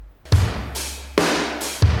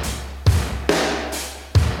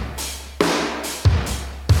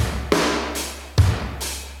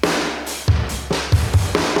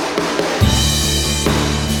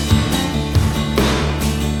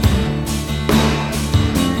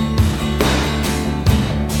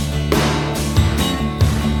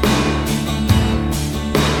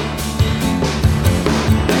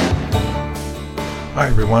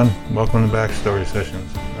everyone. Welcome to Backstory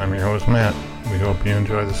Sessions. I'm your host, Matt. We hope you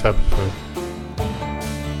enjoy this episode.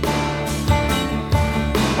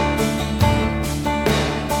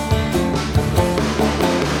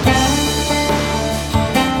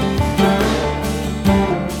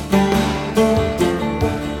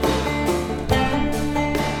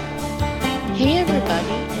 Hey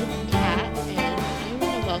everybody, it's Kat, and I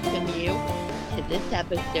want to welcome you to this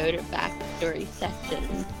episode of Backstory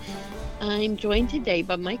Sessions. I'm joined today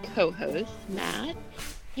by my co-host, Matt.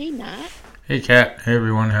 Hey, Matt. Hey, Kat. Hey,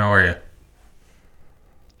 everyone. How are you?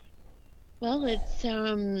 Well, it's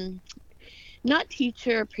not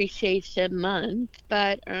Teacher Appreciation Month,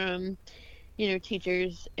 but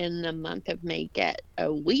teachers in the month of May get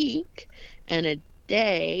a week and a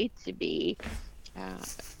day to be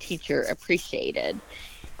teacher appreciated.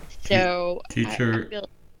 So Teacher I feel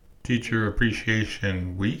Teacher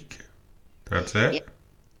Appreciation Week. That's it. Yeah.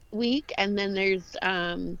 Week, and then there's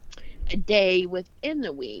a day within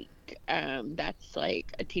the week. That's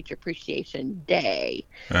like a teacher appreciation day.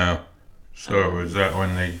 Oh, so is that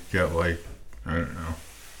when they get I don't know?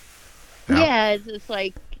 Yeah, it's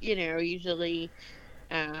like usually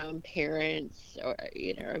parents or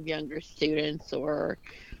of younger students or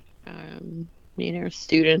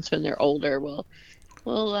students when they're older will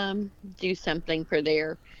do something for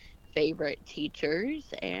their favorite teachers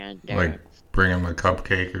and bring them a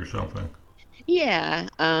cupcake or something. yeah.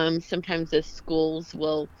 Sometimes the schools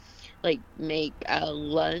will make a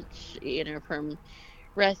lunch from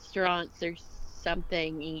restaurants or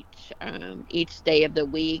something each day of the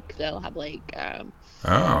week. They'll have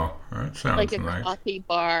Oh, that sounds a nice. coffee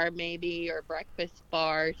bar maybe or breakfast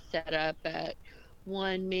bar set up at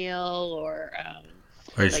one meal or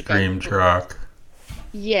Ice cream truck.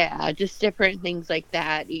 yeah, just different things like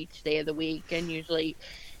that each day of the week, and usually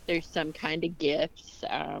there's some kind of gifts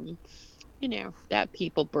that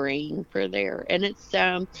people bring for their, and it's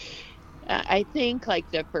I think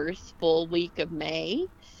the first full week of May,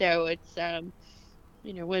 so it's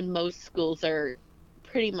when most schools are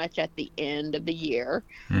pretty much at the end of the year.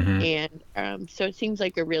 Mm-hmm. And so it seems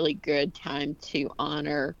like a really good time to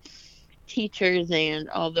honor teachers and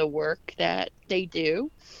all the work that they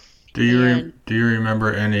do. Do you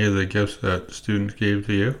remember any of the gifts that students gave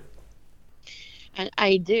to you? And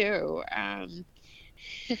I do. I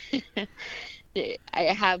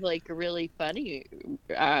have a really funny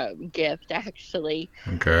gift actually.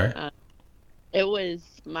 Okay. It was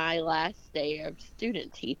my last day of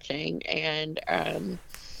student teaching, and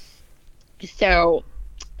so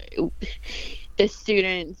the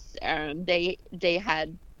students they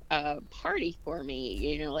had a party for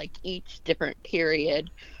me. Each different period,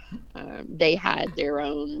 they had their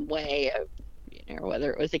own way of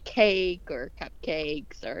whether it was a cake or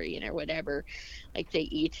cupcakes or whatever. They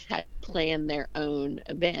each had planned their own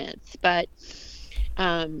events, but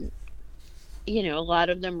a lot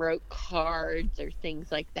of them wrote cards or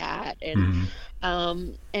things like that. And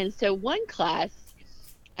and so one class,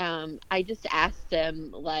 I just asked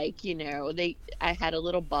them I had a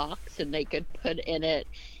little box and they could put in it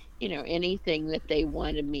anything that they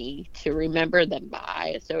wanted me to remember them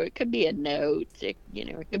by. So it could be a note, it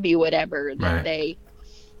could be whatever that they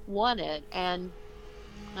wanted. And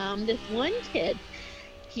this one kid,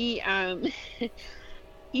 he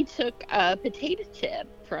he took a potato chip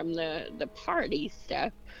from the party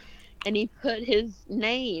stuff, and he put his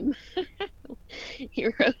name he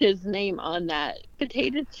wrote his name on that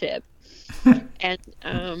potato chip, and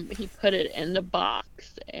he put it in the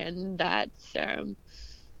box. And that's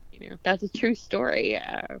that's a true story,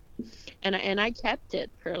 and I kept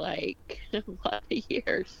it for a lot of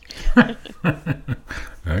years.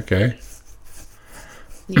 Okay.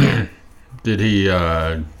 Yeah. Did he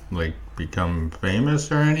become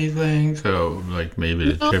famous or anything? So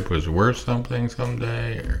maybe the chip was worth something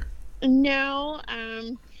someday, or? No,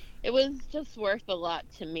 it was just worth a lot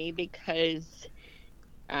to me because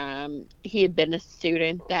he had been a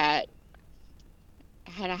student that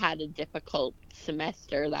had a difficult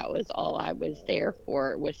semester. That was all I was there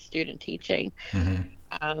for, was student teaching.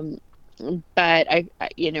 Mm-hmm. But I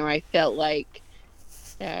felt like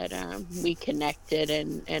that we connected,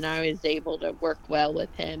 and I was able to work well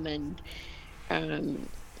with him, and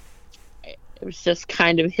it was just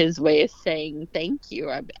kind of his way of saying thank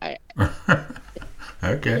you.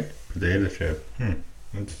 Okay, potato chip.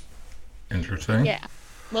 That's interesting. Yeah,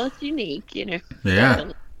 well, it's unique, Yeah.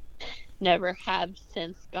 Definitely. Never have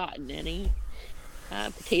since gotten any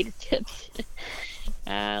potato chips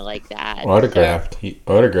like that.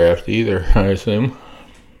 Autographed either, I assume.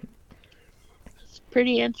 It's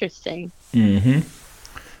pretty interesting. Mm-hmm.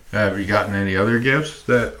 Have you gotten any other gifts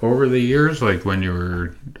that over the years, like when you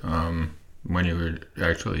were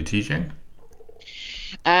actually teaching?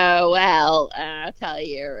 Oh well, I'll tell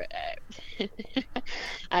you,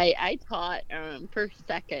 I taught first,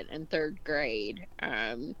 second, and third grade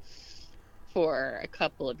for a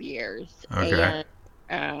couple of years, Okay. and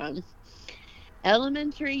um,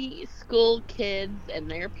 elementary school kids and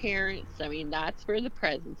their parents. I mean, that's where the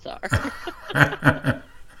presents are.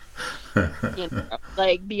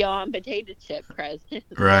 Like beyond potato chip presents.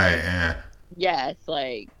 Right, Like yeah. yes,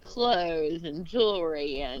 like clothes and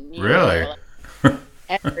jewelry and Really? like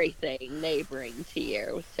everything they bring to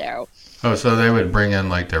you. So Oh, so they would bring in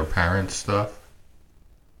like their parents' stuff?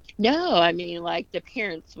 no, I mean like the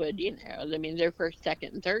parents would, I mean they're first,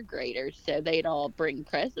 second, and third graders, so they'd all bring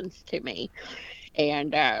presents to me,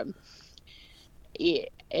 and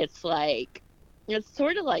it's like it's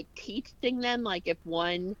sort of like teaching them, like if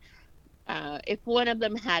one of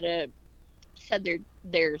them said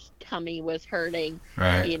their tummy was hurting,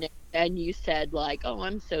 Right. and you said like, "Oh,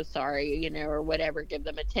 I'm so sorry," or whatever, give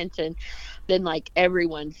them attention, then like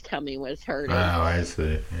everyone's tummy was Oh, hurting. I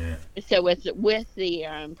see. Yeah. So with the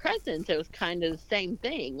presents, it was kind of the same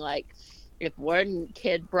thing. Like if one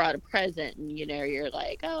kid brought a present and you're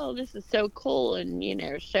like, "Oh, this is so cool," and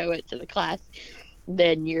show it to the class,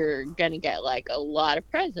 then you're gonna get like a lot of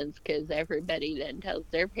presents because everybody then tells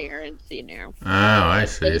their parents, Oh, I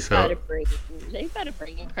see. they've got So, to bring they've got to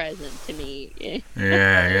bring a present to me.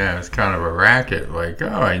 yeah, yeah, it's kind of a racket. Like, oh,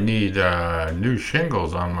 I need new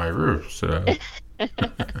shingles on my roof. So,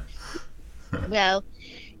 Well,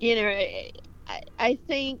 I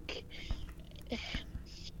think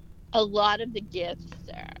a lot of the gifts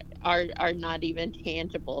are not even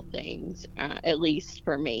tangible things, at least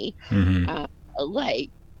for me. hmm Uh,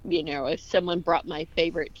 like, if someone brought my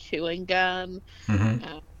favorite chewing gum,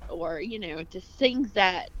 hmm or just things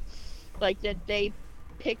that that they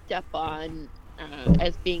picked up on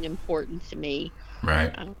as being important to me.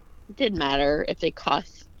 Right. It didn't matter if they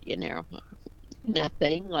cost,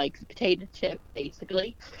 nothing, like potato chip,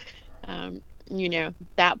 basically.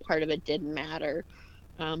 That part of it didn't matter.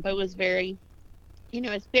 But it was very,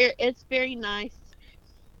 it's very nice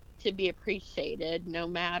to be appreciated, no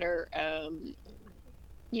matter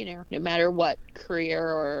what career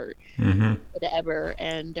or hmm whatever.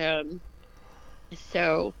 And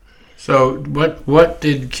so, So, what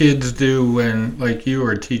did kids do when, like, you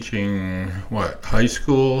were teaching what, high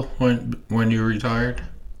school when you retired?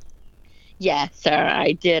 yes,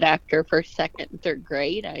 I did after first, second, and third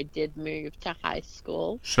grade. I did move to high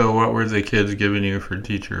school. So, what were the kids giving you for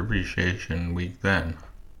Teacher Appreciation Week then?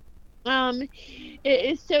 Um,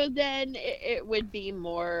 so then it would be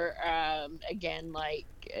more, again, like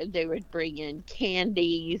they would bring in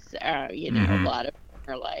candies. A hmm lot of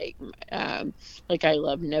them are like I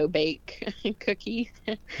love no bake cookies,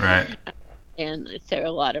 Right. and so a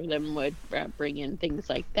lot of them would bring in things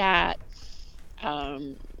like that.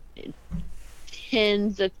 Um,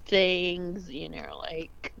 Tins of things,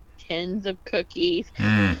 like tins of cookies.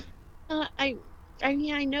 Mm. Uh, I, I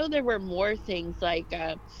mean, I know there were more things like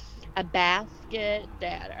a basket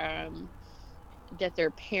that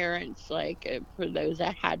their parents, like for those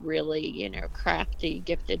that had really crafty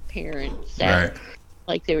gifted parents, that Right.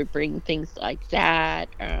 like they would bring things like that.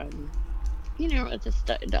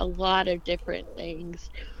 Just a lot of different things.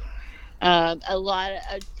 A lot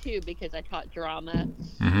of too, because I taught drama,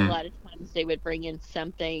 a hmm lot of times they would bring in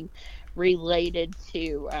something related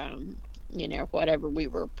to whatever we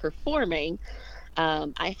were performing.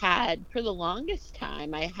 I had, for the longest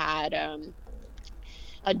time, I had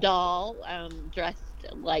a doll dressed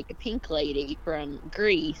like a pink lady from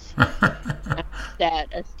Greece, uh, that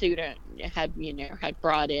a student had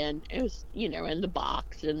brought in. It was in the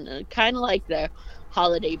box, and kind of like the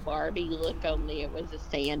holiday Barbie look, only it was a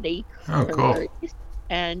Sandy Oh, from cool. Greece.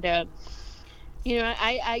 And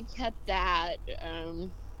I kept that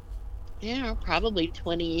probably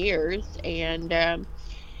 20 years. And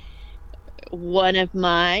one of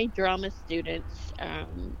my drama students,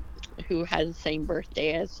 who has the same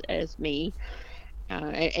birthday as me,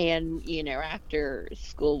 and after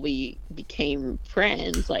school we became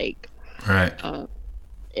friends, like, Right. uh,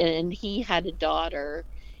 and he had a daughter,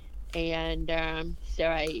 and so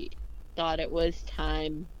I thought it was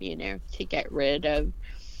time, to get rid of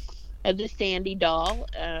the Sandy doll.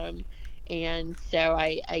 And so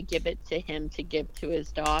I give it to him to give to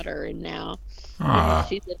his daughter, and now Ah.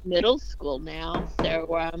 she's in middle school now. So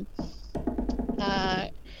uh,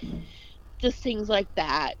 just things like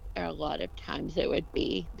that. A lot of times it would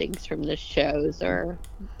be things from the shows, or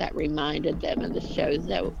that reminded them of the shows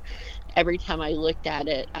every time I looked at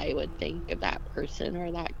it, I would think of that person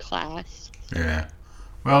or that class. Yeah.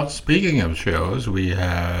 Well, speaking of shows, we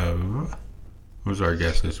have who's our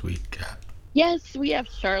guest this week, Kat? Yes, we have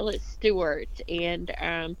Charlotte Stewart, and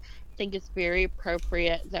I think it's very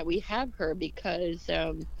appropriate that we have her because,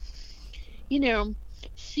 you know,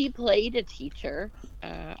 she played a teacher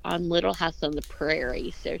on Little House on the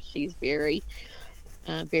Prairie, so she's very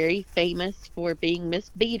famous for being Miss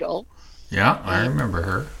Beadle. Yeah, I And remember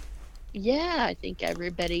her. yeah, I think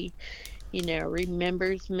everybody,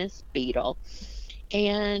 remembers Miss Beadle.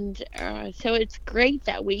 And so it's great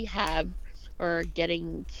that we have or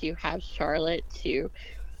getting to have Charlotte to,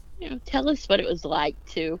 tell us what it was like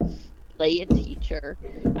to play a teacher.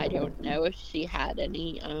 I don't know if she had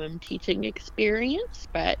any teaching experience,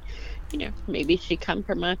 but maybe she come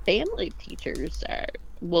from a family of teachers.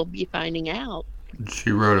 We'll be finding out.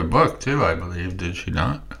 She wrote a book too, I believe. Did she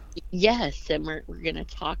not? Yes, and we're going to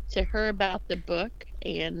talk to her about the book,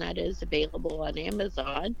 and that is available on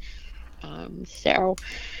Amazon. So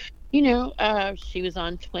she was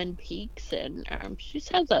on Twin Peaks, and she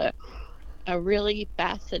just has a really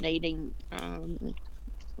fascinating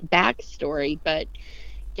backstory. But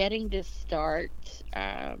getting to start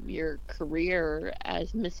your career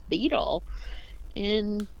as Miss Beadle,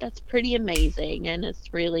 and that's pretty amazing. And it's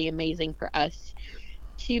really amazing for us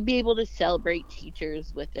to be able to celebrate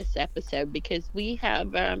teachers with this episode because we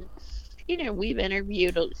have, we've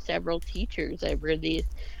interviewed several teachers over the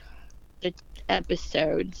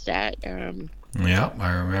episodes that Yeah,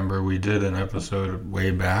 I remember we did an episode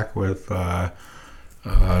way back with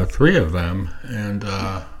three of them, and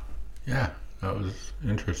yeah, that was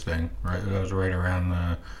interesting. Right, that was right around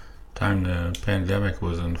the time the pandemic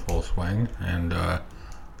was in full swing, and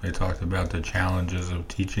they talked about the challenges of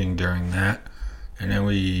teaching during that. And then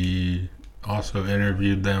we also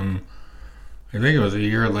interviewed them. I think it was a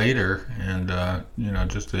year later, and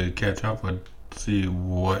just to catch up with, see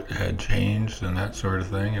what had changed and that sort of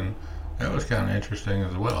thing, and that was kind of interesting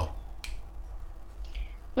as well.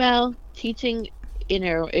 well, teaching,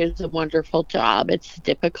 is a wonderful job. It's a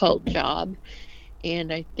difficult job,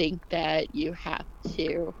 and I think that you have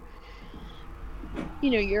to,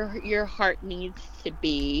 your heart needs to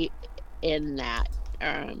be in that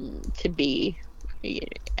to be y-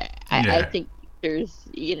 I Yeah, think there's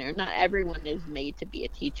not everyone is made to be a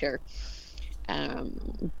teacher,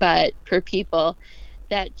 but for people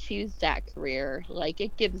that choose that career, like,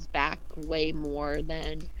 it gives back way more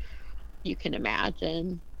than you can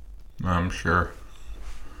imagine. I'm sure.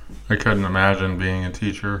 I couldn't imagine being a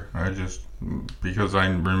teacher. Because I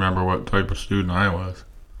remember what type of student I was.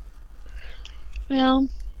 Well,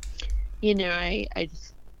 I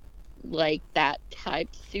just like that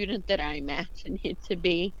type student that I imagine you to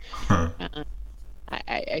be. um,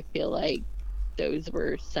 I feel like those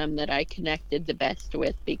were some that I connected the best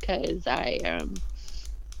with because I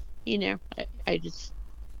just,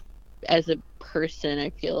 as a person, I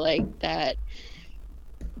feel like that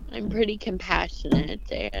I'm pretty compassionate,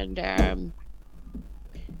 and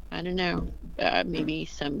I don't know, maybe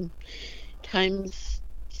sometimes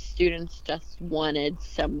students just wanted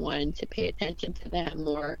someone to pay attention to them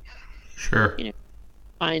or, Sure. you know,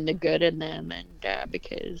 find the good in them. And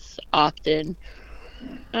because often,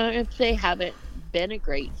 if they haven't been a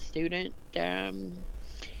great student,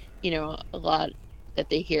 a lot that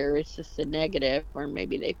they hear is just a negative, or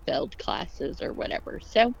maybe they failed classes or whatever.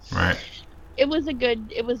 So Right. it was a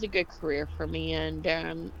good career for me, and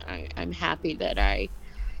I'm happy that I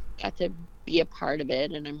got to be a part of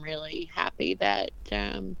it, and I'm really happy that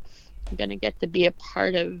I'm going to get to be a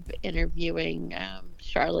part of interviewing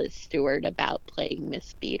Charlotte Stewart about playing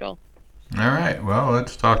Miss Beadle. All right. Well,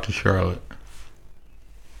 let's talk to Charlotte.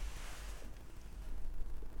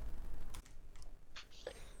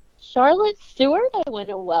 Charlotte Stewart, I want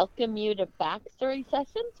to welcome you to Backstory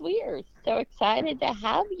Sessions. We are so excited to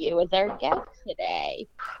have you as our guest today.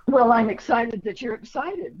 Well, I'm excited that you're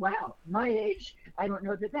excited. Wow, my age, I don't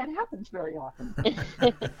know that that happens very often.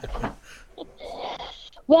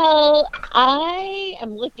 Well, I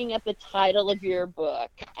am looking at the title of your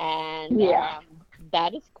book, and Yeah.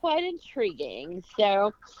 that is quite intriguing.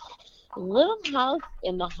 So, Little House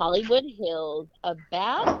in the Hollywood Hills, a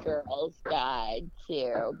bad girl's guide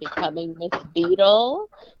to becoming Miss Beadle,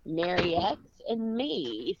 Mary X, and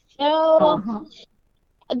me. So, Uh-huh.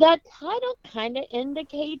 that title kind of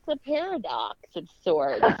indicates a paradox of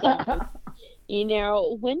sorts.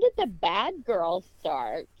 When did the bad girl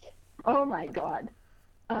start? Oh my God.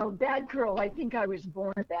 Bad girl. I think I was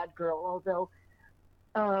born a bad girl, although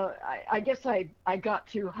I guess I got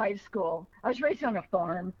to high school. I was raised on a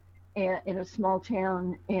farm and in a small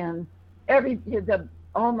town, and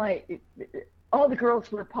all my all the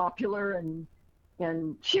girls were popular and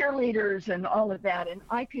cheerleaders and all of that, and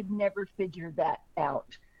I could never figure that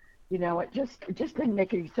out. It just didn't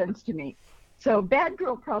make any sense to me. So Bad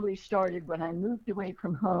Girl probably started when I moved away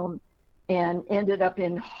from home and ended up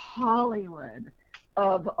in Hollywood,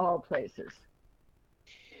 of all places.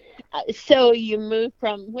 So you moved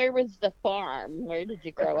from, where was the farm? Where did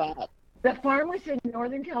you grow up? The farm was in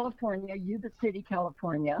Northern California, Yuba City,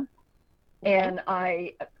 California, and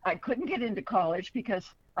I couldn't get into college because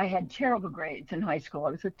I had terrible grades in high school.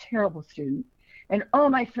 I was a terrible student, and all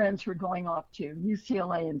my friends were going off to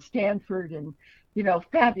UCLA and Stanford and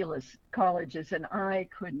fabulous colleges, and I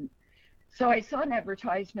couldn't. So I saw an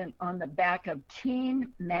advertisement on the back of Teen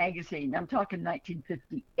Magazine. I'm talking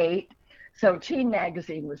 1958. So Teen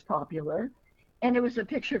Magazine was popular, and it was a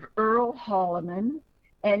picture of Earl Holliman,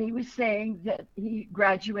 and he was saying that he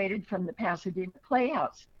graduated from the Pasadena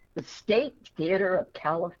Playhouse, the State Theater of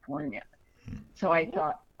California. So I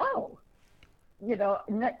thought, oh,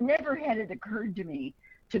 never had it occurred to me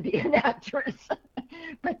to be an actress,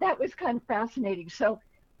 but that was kind of fascinating. So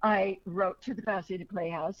I wrote to the Pasadena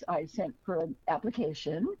Playhouse. I sent for an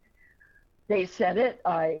application. They sent it.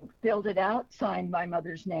 I filled it out, signed my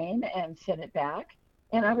mother's name, and sent it back.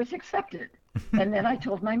 And I was accepted. And then I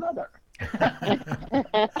told my mother.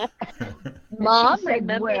 Mom, said,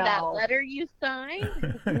 remember that letter you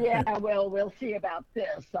signed? Yeah, well, we'll see about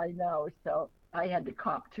this. I know. So I had to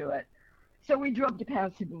cop to it. So we drove to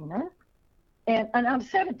Pasadena. And I'm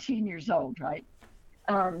 17 years old, right?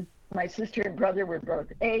 My sister and brother were both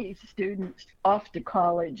A students, off to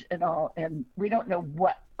college and all, and we don't know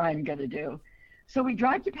what I'm going to do. So we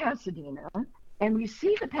drive to Pasadena, and we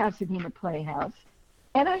see the Pasadena Playhouse,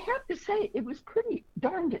 and I have to say, it was pretty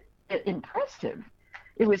darned impressive.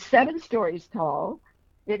 It was 7 stories tall.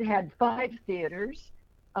 It had 5 theaters.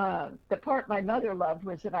 The part my mother loved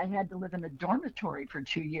was that I had to live in a dormitory for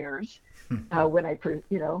 2 years when I,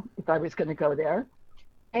 if I was going to go there.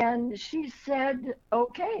 And she said,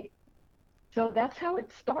 okay. So that's how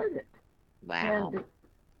it started. Wow.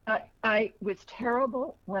 And I was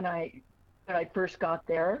terrible when I first got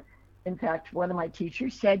there. In fact, one of my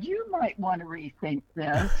teachers said, you might want to rethink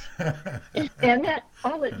this. And that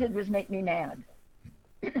all it did was make me mad.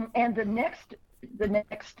 And the next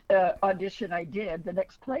audition I did, the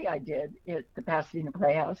next play I did at the Pasadena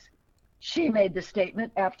Playhouse, she made the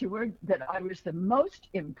statement afterward that I was the most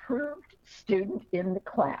improved student in the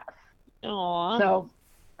class. Aww. So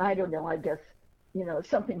I don't know, I guess,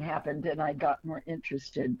 something happened and I got more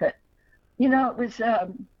interested. But, it was,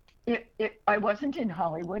 I wasn't in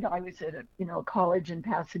Hollywood. I was at a college in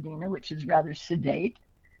Pasadena, which is rather sedate.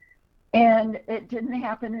 And it didn't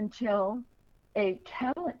happen until a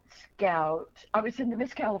talent scout. I was in the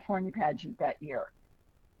Miss California pageant that year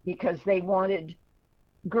because they wanted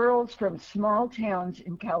girls from small towns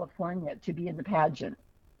in California to be in the pageant.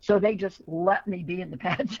 So they just let me be in the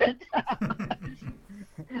pageant.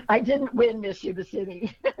 I didn't win Miss Yuba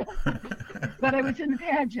City, but I was in the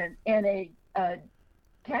pageant, and a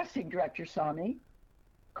casting director saw me,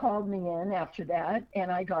 called me in after that,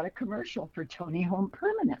 and I got a commercial for Tony Home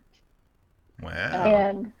Permanent. Wow.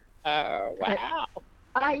 And oh, wow.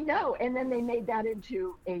 I know. And then they made that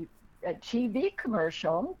into a TV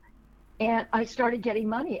commercial, and I started getting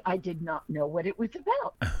money. I did not know what it was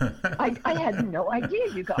about. I had no idea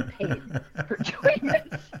you got paid for doing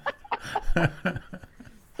this.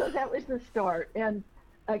 So that was the start. And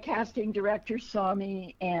a casting director saw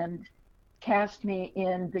me and cast me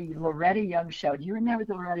in the Loretta Young show. Do you remember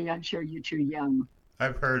the Loretta Young show? You're too young.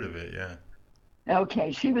 I've heard of it, yeah.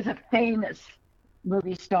 Okay, she was a famous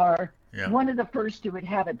movie star. Yeah. One of the first who would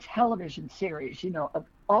have a television series, of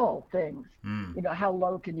all things. How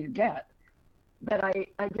low can you get? But I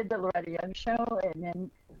did the Loretta Young show, and then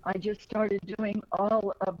I just started doing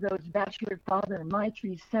all of those Bachelor Father, My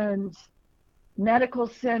 3 Sons, Medical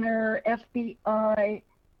Center, FBI,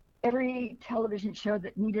 every television show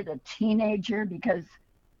that needed a teenager, because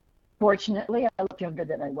fortunately I looked younger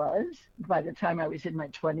than I was. By the time I was in my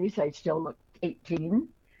 20s, I still looked 18.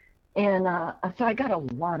 And so I got a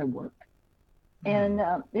lot of work. And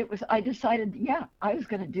I decided, I was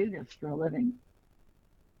going to do this for a living.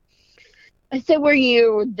 So were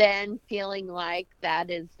you then feeling like that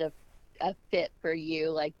is a fit for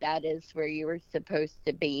you, like that is where you were supposed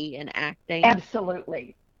to be in acting?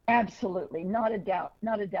 Absolutely. Not a doubt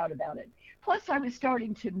about it. Plus, I was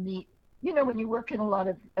starting to meet, when you work in a lot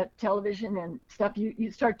of television and stuff,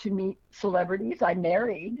 you start to meet celebrities. I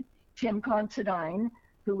married Tim Considine,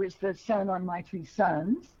 who was the son on My 3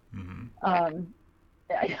 Sons. Mm-hmm. I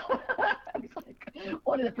was like,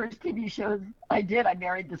 One of the first TV shows I did, I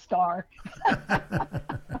married the star.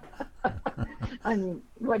 I mean,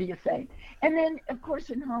 what do you say? And then, of course,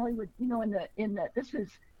 in Hollywood, this was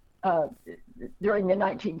during the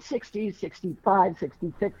 1960s, 65,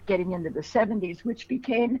 66, getting into the 70s, which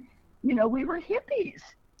became, we were hippies.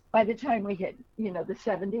 By the time we hit, the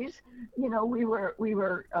 70s, we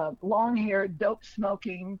were long-haired,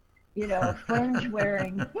 dope-smoking,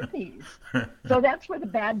 fringe-wearing hippies. So that's where the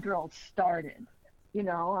bad girls started.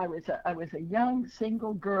 I was a young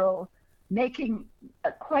single girl making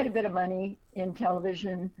quite a bit of money in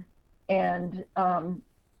television, and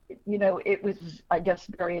it was, I guess,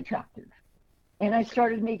 very attractive. And I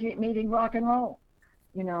started meeting rock and roll.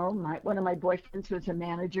 One of my boyfriends was a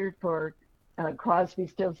manager for Crosby,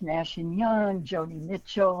 Stills, Nash and Young, Joni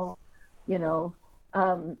Mitchell,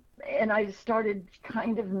 and I started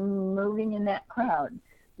kind of moving in that crowd,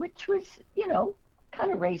 which was,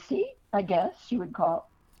 kind of racy, I guess you would call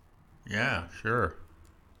it. Yeah, sure.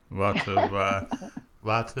 Lots of, that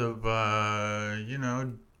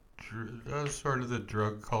was sort of the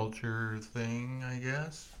drug culture thing, I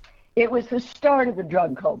guess. It was the start of the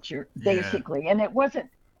drug culture, basically, and it wasn't.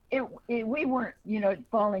 We weren't,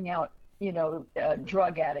 falling out,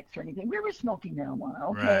 drug addicts or anything. We were smoking marijuana,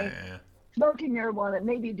 okay? Right. Yeah. Smoking marijuana,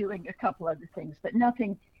 maybe doing a couple other things, but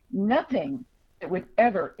nothing that would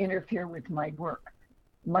ever interfere with my work.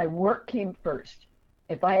 My work came first.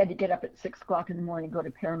 If I had to get up at 6 o'clock in the morning, go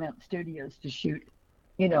to Paramount Studios to shoot,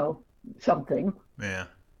 something. Yeah.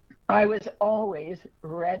 I was always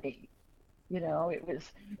ready. It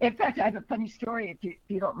was. In fact, I have a funny story if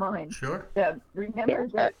you don't mind. Sure.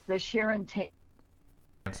 Remember the Sharon Tate?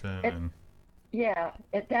 At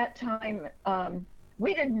that time,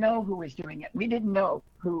 we didn't know who was doing it. We didn't know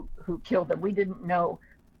who killed them. We didn't know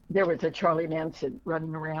there was a Charlie Manson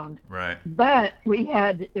running around. Right. But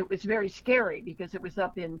it was very scary because it was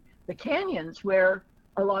up in the canyons where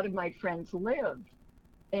a lot of my friends lived.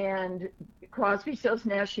 And Crosby, Stills,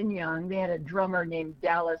 Nash and Young, they had a drummer named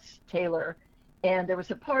Dallas Taylor, and there was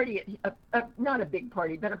a party, not a big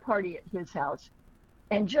party, but a party at his house.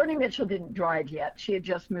 And Joni Mitchell didn't drive yet. She had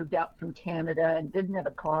just moved out from Canada and didn't have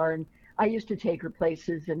a car, and I used to take her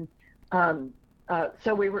places. And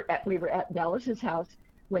so we were at Dallas's house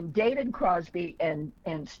when David Crosby and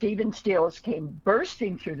Stephen Stills came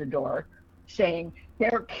bursting through the door, saying,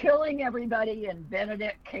 "They're killing everybody in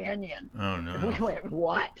Benedict Canyon." Oh, no. And we went,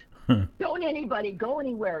 "What? Don't anybody go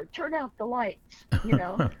anywhere. Turn out the lights." Oh,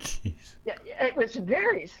 jeez. It was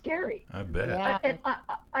very scary. I bet. Yeah.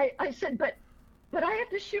 I said, but I have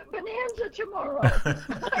to shoot Bonanza tomorrow.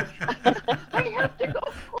 I have to go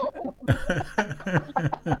home.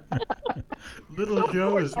 Little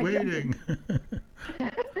Joe is waiting.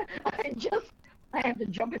 I have to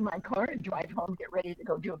jump in my car and drive home, get ready to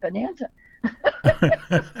go do a Bonanza.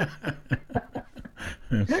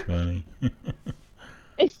 That's funny.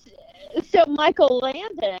 So Michael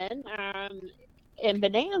Landon in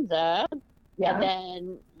Bonanza, Yeah. and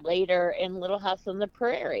then later in Little House on the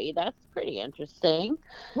Prairie. That's pretty interesting.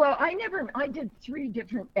 Well, I did 3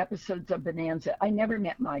 different episodes of Bonanza. I never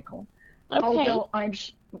met Michael. Okay. Although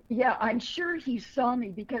I'm sure he saw me,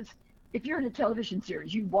 because if you're in a television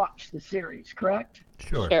series, you watch the series, correct?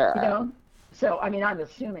 Sure. So, I'm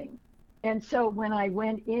assuming. And so when I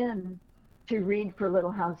went in to read for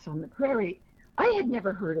Little House on the Prairie, I had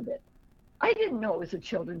never heard of it. I didn't know it was a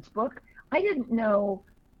children's book. I didn't know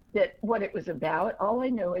what it was about. All I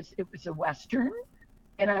know is it was a Western,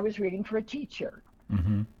 and I was reading for a teacher.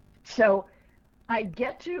 Mm-hmm. So I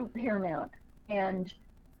get to Paramount, and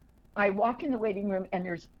I walk in the waiting room, and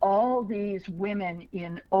there's all these women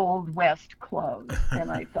in Old West clothes.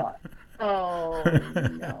 And I thought, oh,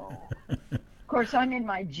 no. Of course, I'm in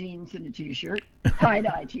my jeans and a T-shirt,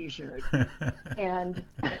 tie-dye T-shirt. And,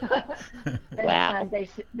 Wow. and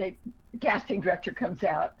the casting director comes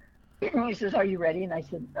out. He says, "Are you ready?" And I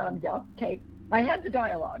said, "Yeah, okay." I had the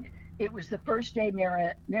dialogue. It was the first day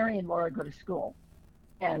Mary and Laura go to school.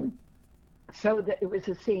 And so it was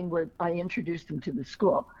a scene where I introduced them to the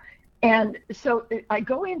school. And so I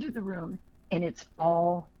go into the room, and it's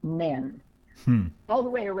all men, all the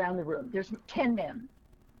way around the room. There's 10 men,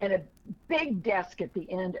 and a big desk at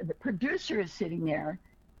the end, and the producer is sitting there.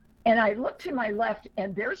 And I look to my left,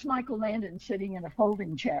 and there's Michael Landon sitting in a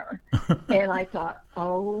folding chair. And I thought,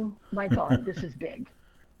 oh my God, this is big.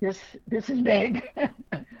 This is big.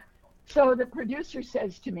 So the producer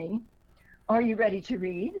says to me, "Are you ready to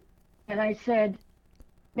read?" And I said,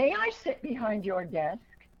 "May I sit behind your desk?"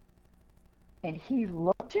 And he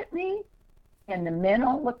looked at me, and the men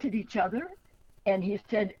all looked at each other, and he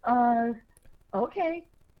said, "Okay."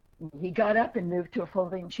 he got up and moved to a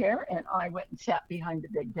folding chair, and I went and sat behind the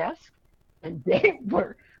big desk, and they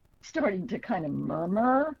were starting to kind of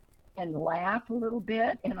murmur and laugh a little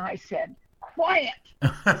bit, and I said, "Quiet."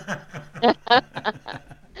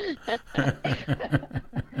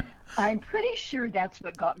 I'm pretty sure that's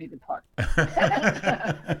what got me the part.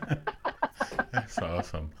 That's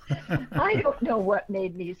awesome. I don't know what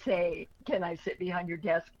made me say, "Can I sit behind your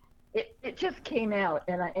desk?" It just came out,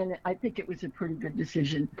 and I think it was a pretty good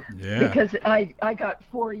decision. Yeah. Because I got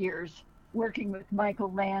 4 years working with Michael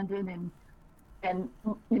Landon and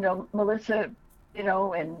Melissa,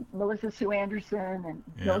 and Melissa Sue Anderson and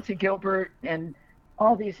Melissa Gilbert and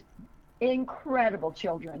all these incredible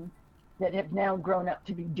children that have now grown up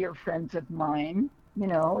to be dear friends of mine,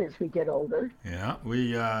 as we get older. Yeah,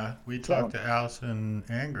 we talked to Allison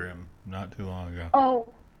Angrim not too long ago. Oh,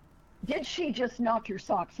 did she just knock your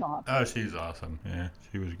socks off? Oh, she's awesome. Yeah,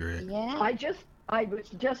 she was great. Yeah. I was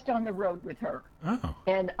just on the road with her. Oh.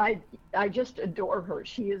 And I just adore her.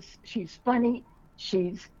 She's funny,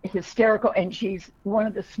 she's hysterical, and she's one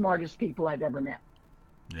of the smartest people I've ever met.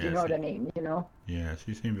 Yeah, you know what I mean, Yeah,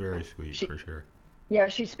 she seemed very sweet, for sure. Yeah,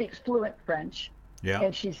 she speaks fluent French. Yeah.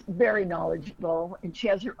 And she's very knowledgeable, and she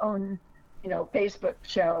has her own, Facebook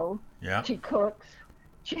show. Yeah. She cooks.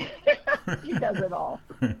 She does it all.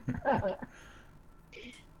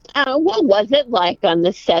 What was it like on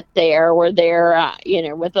the set there? Were there,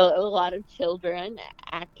 with a lot of children,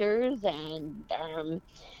 actors, and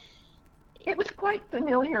It was quite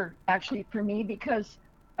familiar, actually, for me, because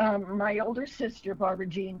my older sister, Barbara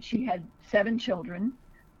Jean, she had 7 children,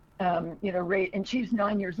 and she's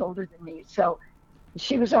 9 years older than me. So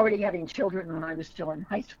she was already having children when I was still in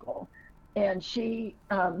high school. And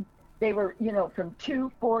they were, from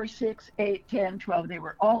 2, 4, 6, 8, 10, 12, they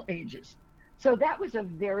were all ages. So that was a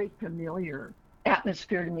very familiar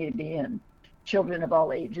atmosphere to me to be in, children of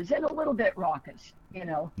all ages, and a little bit raucous,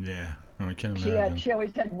 Yeah, I can imagine. She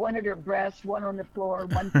always had one at her breast, one on the floor,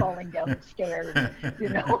 one falling down the stairs,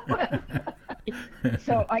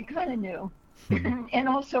 So I kind of knew. And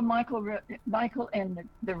also Michael and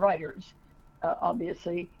the writers,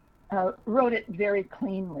 obviously, wrote it very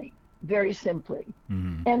cleanly, very simply.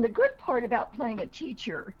 Mm-hmm. And the good part about playing a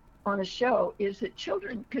teacher on a show is that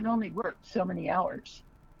children can only work so many hours.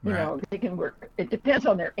 They can work, it depends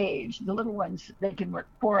on their age. The little ones, they can work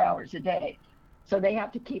 4 hours a day. So they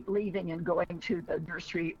have to keep leaving and going to the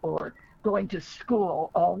nursery or going to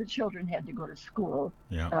school. All the children had to go to school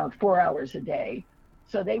 4 hours a day.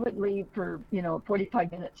 So they would leave for,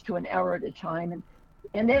 45 minutes to an hour at a time.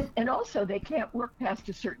 And also they can't work past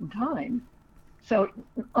a certain time. So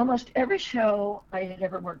almost every show I had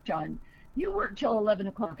ever worked on, you work till 11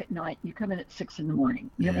 o'clock at night. You come in at 6 in the morning.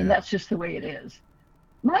 I mean, that's just the way it is.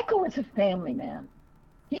 Michael was a family man.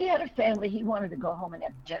 He had a family he wanted to go home and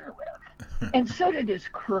have dinner with. And so did his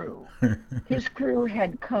crew. His crew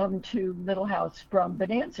had come to Little House from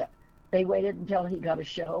Bonanza. They waited until he got a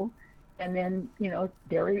show, and then,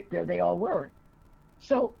 there they all were.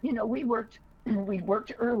 So, we worked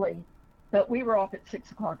early, but we were off at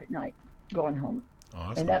 6 o'clock at night going home.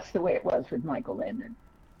 Awesome. And that's the way it was with Michael Landon.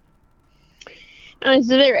 Is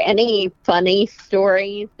there any funny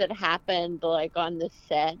stories that happened like on the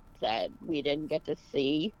set that we didn't get to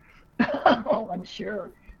see? Oh, I'm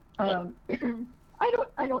sure. I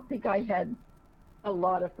don't think I had a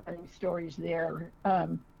lot of funny stories there.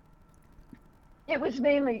 It was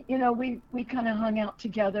mainly, we kind of hung out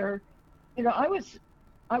together. I was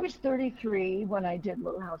 33 when I did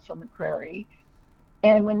Little House on the Prairie,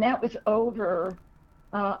 and when that was over,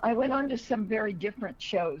 I went on to some very different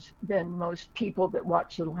shows than most people that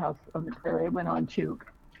watch Little House on the Prairie. I went on to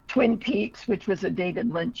Twin Peaks, which was a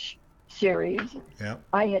David Lynch series. Yep.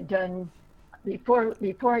 I had done, before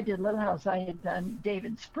I did Little House, I had done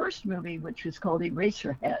David's first movie, which was called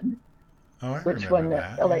Eraserhead, which won the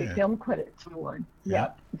LA Film Critics Award. Yeah,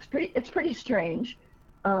 it's pretty strange,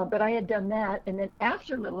 but I had done that, and then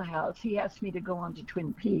after Little House, he asked me to go on to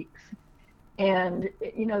Twin Peaks. And,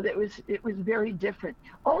 it was very different.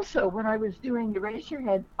 Also, when I was doing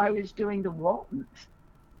Eraserhead, I was doing the Waltons.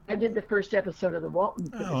 I did the first episode of the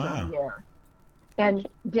Waltons that was on the air. And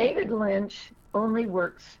David Lynch only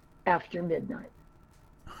works after midnight.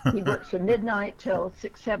 He works from midnight till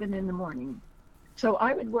 6, 7 in the morning. So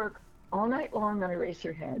I would work all night long on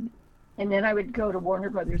Eraserhead, and then I would go to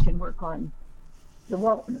Warner Brothers and work on the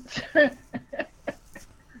Waltons.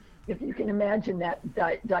 If you can imagine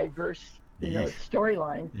that diverse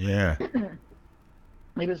storyline. Yeah.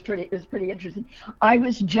 It was pretty interesting. I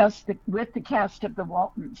was just with the cast of the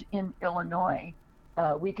Waltons in Illinois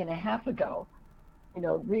a week and a half ago,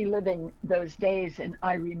 reliving those days, and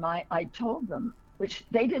I told them which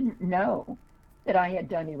they didn't know that I had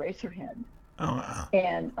done Eraserhead. Oh, wow.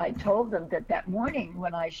 And I told them that morning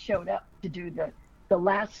when I showed up to do the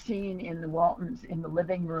last scene in the Waltons in the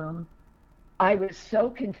living room, I was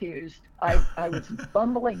so confused. I was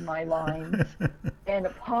bumbling my lines and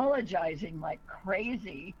apologizing like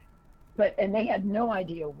crazy, and they had no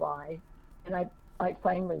idea why. And I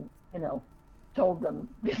finally, told them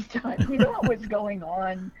this time, what was going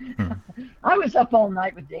on. I was up all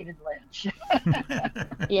night with David Lynch.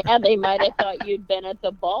 Yeah, they might have thought you'd been at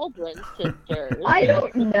the Baldwin sisters. I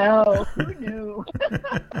don't know. Who knew?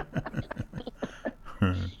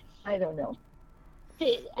 I don't know.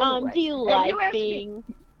 Do you like being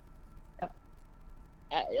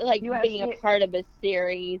being a part of a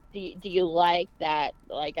series? Do you like that?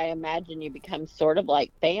 Like, I imagine you become sort of like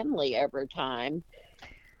family over time.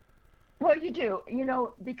 Well, you do.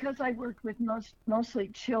 Because I worked with mostly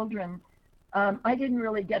children, I didn't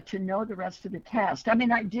really get to know the rest of the cast. I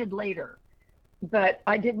mean, I did later, but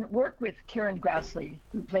I didn't work with Karen Grassley,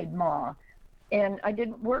 who played Ma, and I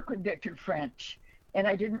didn't work with Victor French, and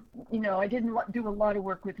I didn't do a lot of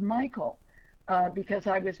work with Michael, because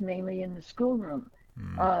I was mainly in the schoolroom.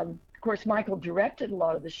 Of course, Michael directed a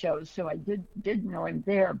lot of the shows, so I did know him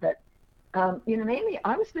there, but mainly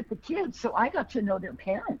I was with the kids, so I got to know their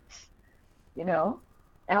parents.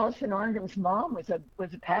 Allison Arngram's mom was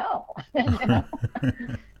a pal,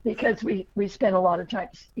 because we spent a lot of time,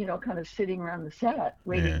 kind of sitting around the set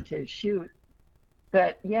waiting to shoot.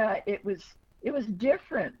 But yeah, it was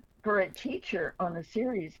different for a teacher on a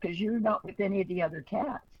series because you're not with any of the other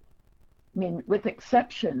cats. I mean, with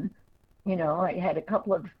exception, I had a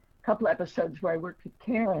couple episodes where I worked with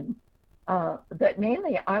Karen, but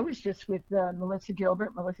mainly I was just with Melissa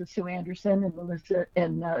Gilbert, Melissa Sue Anderson,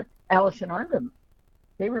 and Allison Arngram.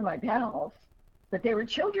 They were my pals, but they were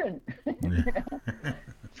children.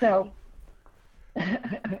 So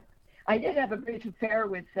I did have a brief affair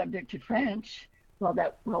with Victor French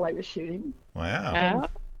while I was shooting. Wow.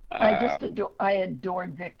 I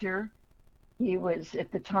adored Victor. He was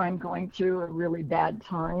at the time going through a really bad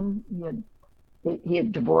time. He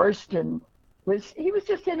had divorced and he was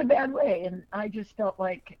just in a bad way, and I just felt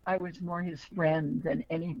like I was more his friend than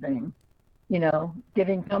anything,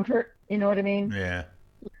 giving comfort, you know what I mean? Yeah.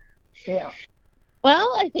 Yeah.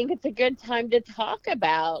 Well, I think it's a good time to talk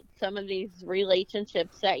about some of these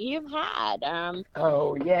relationships that you've had.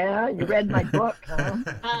 Oh, yeah? You read my book, huh?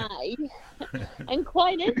 And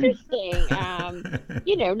quite interesting.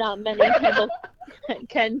 Not many people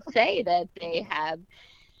can say that they have.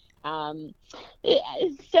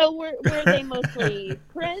 So were they mostly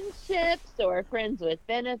friendships or friends with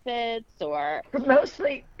benefits or?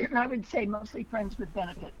 Mostly, I would say mostly friends with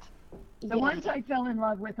benefits. The ones I fell in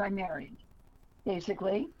love with, I married,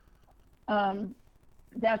 basically.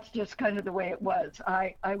 That's just kind of the way it was.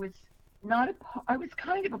 I was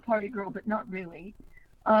kind of a party girl, but not really.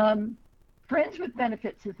 Friends with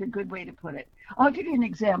benefits is a good way to put it. I'll give you an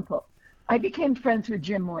example. I became friends with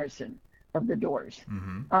Jim Morrison of the Doors.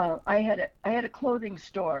 Mm-hmm. I had a clothing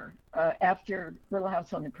store after Little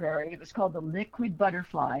House on the Prairie. It was called the Liquid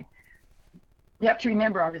Butterfly. You have to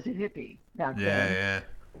remember I was a hippie back then. Yeah.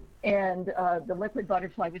 And the Liquid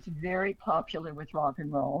Butterfly was very popular with rock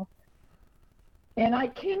and roll. And I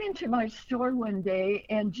came into my store one day,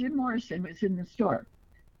 and Jim Morrison was in the store.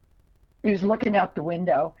 He was looking out the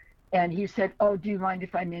window, and he said, "Oh, do you mind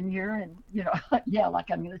if I'm in here?" And, yeah,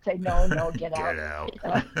 like I'm going to say, no, get out.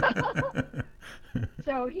 Get out.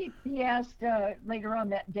 So he asked later on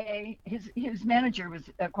that day, his manager was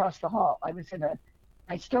across the hall.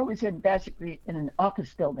 My store was basically in an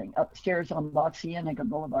office building upstairs on La Cienega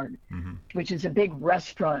Boulevard, Mm-hmm. which is a big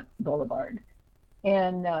restaurant boulevard.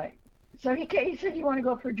 And so he said, "You want to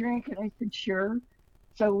go for a drink?" And I said, "Sure."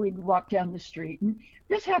 So we'd walk down the street. And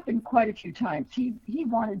this happened quite a few times. He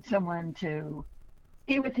wanted someone to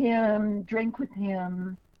be with him, drink with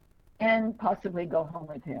him, and possibly go home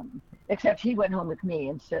with him. Except he went home with me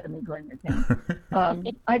instead of me going with him.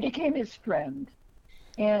 I became his friend.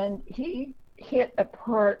 And he hit a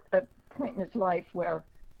point in his life where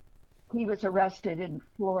he was arrested in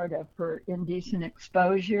Florida for indecent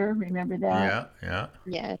exposure. Remember that? Yeah.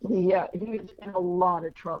 Yes. He was in a lot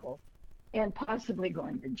of trouble and possibly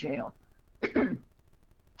going to jail.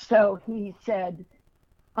 So he said,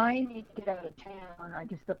 "I need to get out of town." I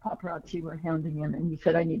guess the paparazzi were hounding him, and he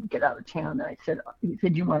said, "I need to get out of town." And he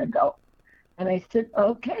said, "You want to go?" And I said,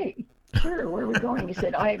 "Okay, sure. Where are we going?" He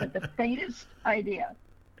said, "I haven't the faintest idea."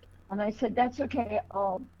 And I said, "That's okay.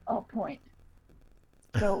 I'll point."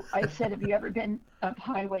 So I said, "Have you ever been up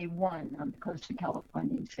Highway 1 on the coast of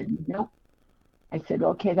California?" He said, "Nope." I said,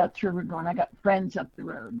 "Okay, that's where we're going. I got friends up the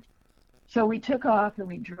road." So we took off and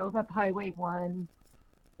we drove up Highway 1.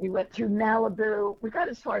 We went through Malibu. We got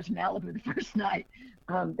as far as Malibu the first night.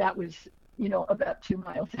 That was, about 2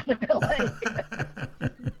 miles out of LA.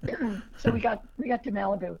 So we got to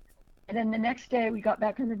Malibu. And then the next day we got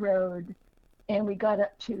back on the road and we got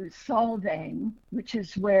up to Solvang, which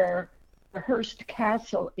is where the Hearst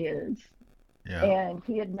Castle is. Yeah. And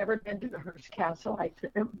he had never been to the Hearst Castle. I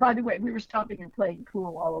said, by the way, we were stopping and playing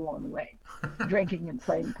pool all along the way, drinking and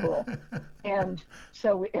playing pool. And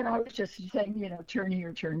so, and I was just saying, turn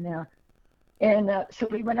here, turn there. And so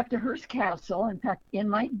we went up to Hearst Castle. In fact, in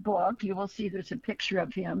my book, you will see there's a picture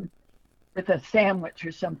of him with a sandwich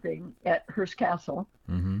or something at Hearst Castle.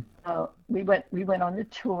 Mm-hmm. We went on the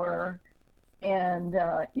tour. And,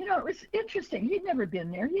 it was interesting. He'd never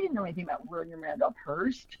been there. He didn't know anything about William Randolph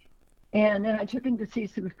Hearst. And then I took him to see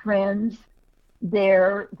some friends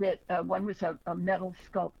there that one was a metal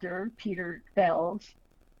sculptor, Peter Fells.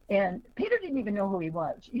 And Peter didn't even know who he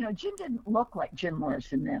was. Jim didn't look like Jim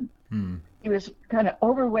Morrison then. Hmm. He was kind of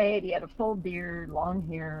overweight. He had a full beard, long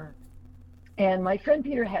hair. And my friend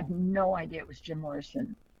Peter had no idea it was Jim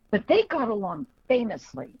Morrison. But they got along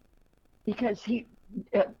famously because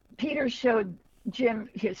Peter showed Jim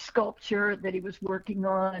his sculpture that he was working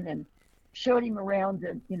on and showed him around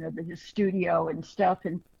his studio and stuff.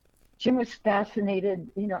 And Jim was fascinated,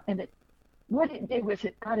 and what it did was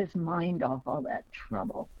it got his mind off all that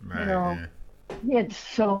trouble. Right, yeah. He had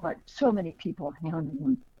so many people hounding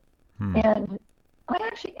him. Hmm. And I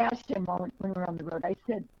actually asked him when we were on the road, I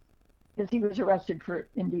said, because he was arrested for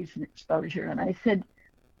indecent exposure, and I said,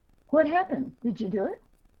 what happened? Did you do it?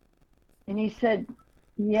 And he said,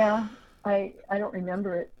 yeah, I don't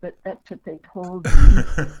remember it, but that's what they told me.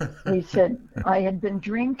 He said, I had been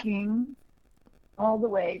drinking all the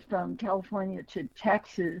way from California to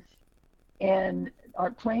Texas, and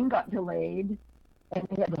our plane got delayed, and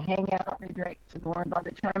we had to hang out and drink some more. And by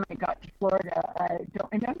the time I got to Florida, I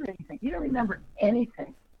don't remember anything. You don't remember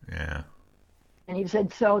anything. Yeah. And he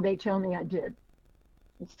said, so they tell me I did.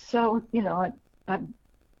 So, and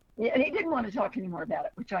he didn't want to talk anymore about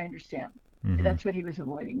it, which I understand. Mm-hmm. That's what he was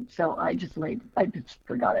avoiding. So I just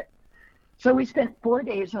forgot it. So we spent 4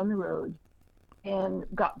 days on the road and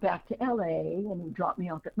got back to LA, and he dropped me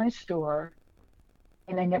off at my store,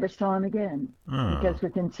 and I never saw him again because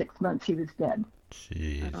within 6 months he was dead.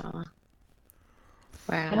 Jeez. Wow.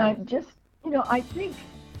 And I just, I think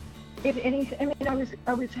if anything,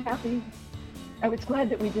 I was happy. I was glad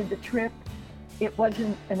that we did the trip. It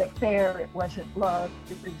wasn't an affair. It wasn't love.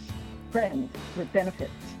 It was friends with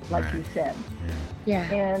benefits, like you said.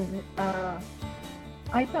 Yeah. And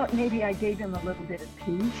I thought maybe I gave him a little bit of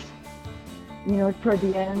peace, for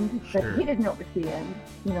the end. But Sure. he didn't know it was the end.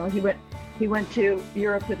 He went to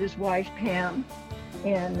Europe with his wife Pam,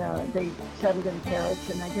 and they settled in Paris.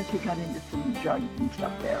 And I guess he got into some drugs and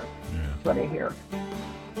stuff there. Yeah. That's what I hear.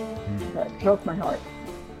 That broke my heart.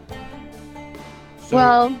 So,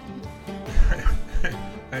 Well,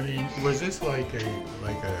 I mean, was this like a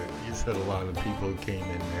you said a lot of people came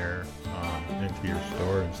in there into your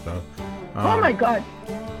store and stuff. Oh my God.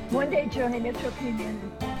 One day Joni Mitchell came in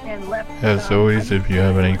and left. As always, if you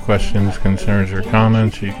have any questions, concerns, or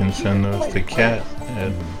comments, you can send those to Kat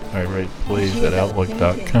at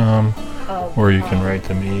iWritePlays@outlook.com, or you can write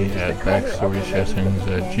to me at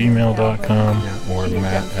backstorysessions@gmail.com or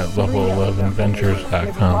Matt at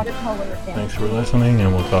level11ventures.com. Thanks for listening,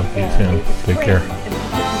 and we'll talk to you soon. Take care.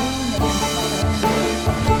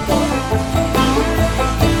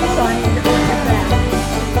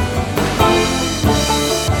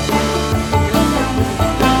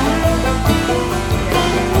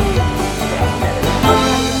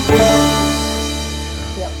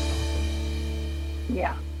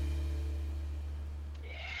 Yeah.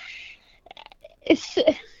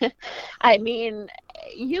 I mean,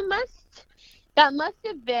 that must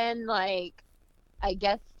have been like, I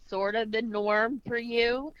guess, sort of the norm for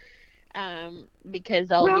you, because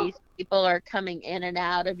these people are coming in and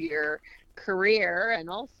out of your career and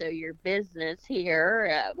also your business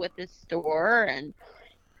here with the store. And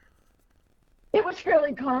it was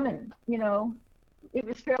fairly common, it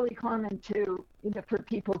was fairly common to, for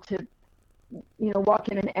people to, walk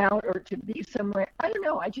in and out or to be somewhere. I don't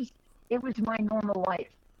know. It was my normal life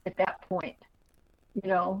at that point.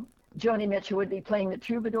 Joni Mitchell would be playing the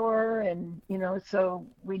Troubadour, and, so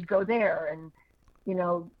we'd go there. And,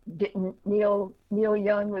 Neil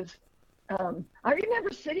Young was, I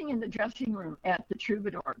remember sitting in the dressing room at the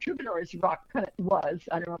Troubadour. Troubadour is rock, kind of was,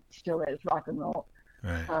 I don't know if it still is, rock and roll.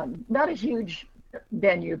 Right. Not a huge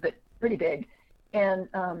venue, but pretty big. And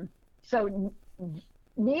so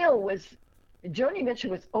Joni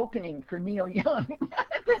Mitchell was opening for Neil Young.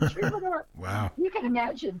 the troubadour. Wow. You can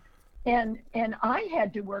imagine. And I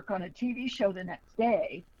had to work on a TV show the next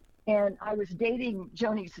day, and I was dating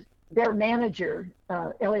their manager,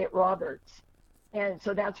 Elliot Roberts, and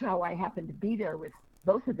so that's how I happened to be there with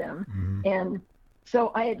both of them. Mm-hmm. And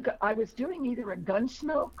so I was doing either a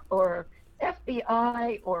Gunsmoke or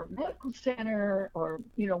FBI or Medical Center or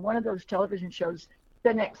one of those television shows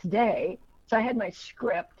the next day. So I had my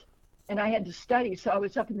script and I had to study. So I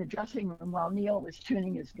was up in the dressing room while Neil was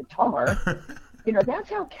tuning his guitar. That's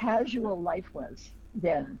how casual life was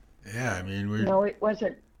then. Yeah, I mean, it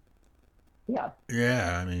wasn't. Yeah.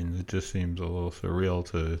 Yeah, I mean, it just seems a little surreal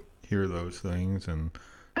to hear those things, and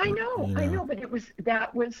I know, but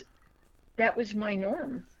that was my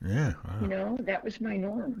norm. Yeah. Wow. That was my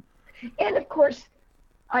norm. And of course,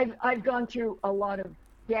 I've gone through a lot of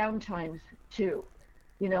down times too.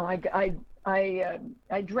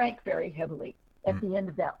 I drank very heavily at the end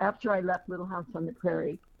of that. After I left Little House on the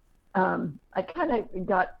Prairie, I kind of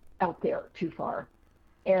got out there too far,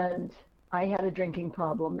 and I had a drinking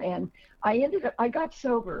problem, and I got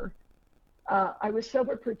sober. I was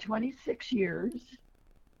sober for 26 years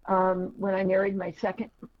when I married my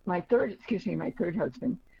third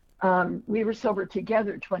husband. We were sober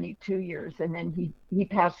together 22 years, and then he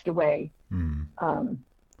passed away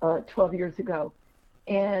 12 years ago,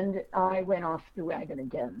 and I went off the wagon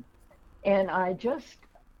again, and I just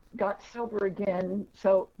got sober again.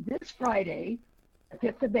 So this Friday, the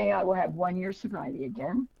 5th of May, I will have 1 year sobriety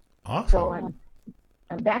again. Awesome. So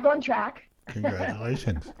I'm back on track.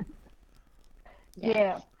 Congratulations.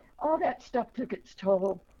 Yeah, all that stuff took its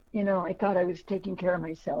toll. I thought I was taking care of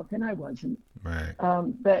myself, and I wasn't. Right.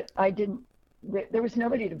 But I didn't. There was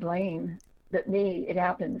nobody to blame but me. It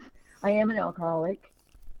happens. I am an alcoholic,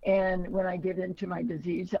 and when I give in to my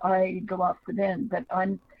disease, I go off the end. But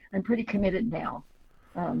I'm pretty committed now.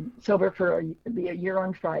 Sober for be a year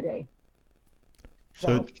on Friday.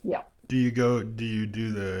 So yeah. Do you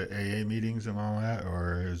do the AA meetings and all that,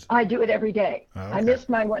 or is? I do it every day. Oh, okay. I missed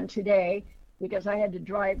my one today because I had to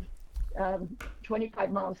drive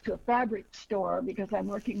 25 miles to a fabric store because I'm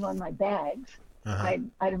working on my bags. Uh-huh.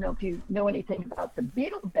 I don't know if you know anything about the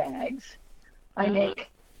Beadle bags. I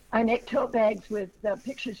make tote bags with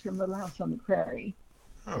pictures from Little House on the Prairie,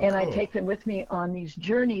 and cool. I take them with me on these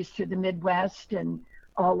journeys to the Midwest and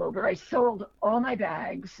all over. I sold all my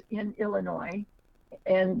bags in Illinois,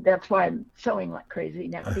 and that's why I'm sewing like crazy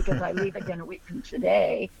now, because I leave again a week from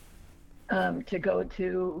today to go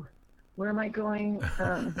to, where am I going?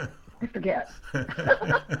 I forget.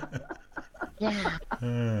 Yeah.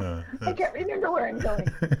 I can't remember where I'm going.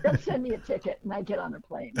 They'll send me a ticket and I get on a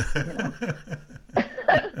plane. Like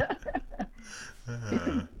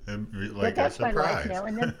but that's a surprise. my life now.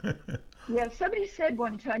 And then, somebody said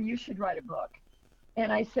one time you should write a book,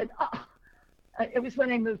 and I said, it was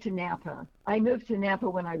when I moved to Napa. I moved to Napa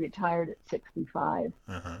when I retired at 65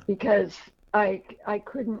 because I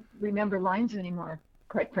couldn't remember lines anymore,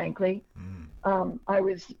 quite frankly. I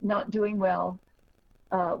was not doing well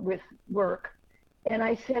with work. And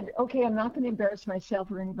I said, okay, I'm not going to embarrass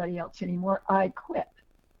myself or anybody else anymore. I quit.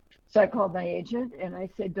 So I called my agent and I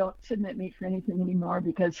said, don't submit me for anything anymore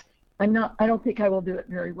because I don't think I will do it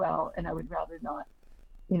very well. And I would rather not,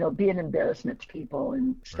 be an embarrassment to people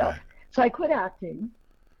and stuff. Right. So I quit acting.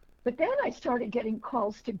 But then I started getting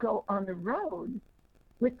calls to go on the road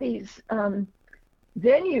with these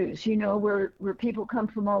venues, where people come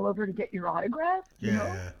from all over to get your autograph.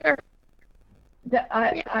 That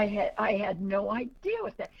I had no idea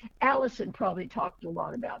what that. Allison probably talked a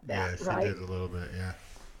lot about that, yeah, right? She did a little bit, yeah.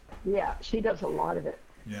 Yeah, she does a lot of it.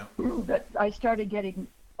 Yeah. But I started getting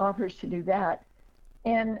offers to do that,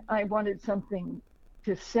 and I wanted something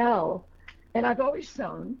to sell, and I've always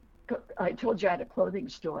sewn. I told you I had a clothing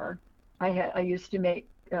store. I used to make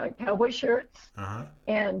cowboy shirts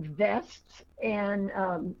and vests and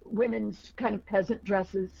women's kind of peasant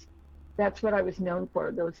dresses. That's what I was known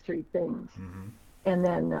for, those three things. And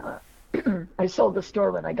then I sold the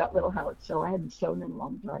store when I got Little House, so I hadn't sewn in a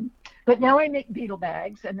long time. But now I make Beadle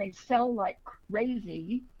bags, and they sell like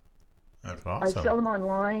crazy. That's awesome. I sell them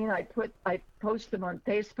online. I post them on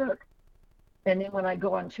Facebook, and then when I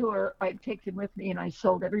go on tour, I take them with me, and I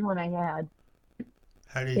sold every one I had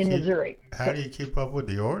in Missouri. How do you keep up with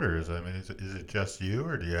the orders? I mean, is it just you,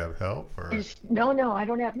 or do you have help? Or? No, I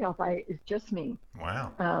don't have help. It's just me.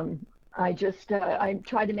 Wow. I just I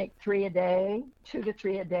try to make 2 to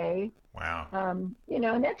 3 a day. Wow.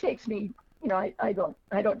 And that takes me. I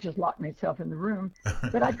don't just lock myself in the room,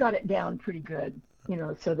 but I've got it down pretty good.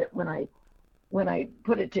 So that when I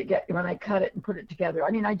put it together, when I cut it and put it together,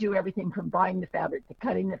 I mean, I do everything from buying the fabric to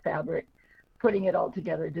cutting the fabric, putting it all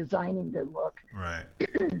together, designing the look. Right.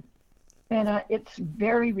 And it's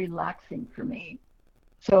very relaxing for me.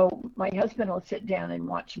 So my husband will sit down and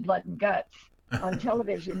watch Blood and Guts on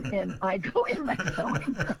television, and I go in my sewing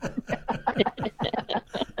room.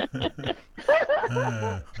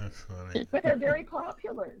 That's funny. But they're very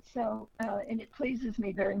popular, so and it pleases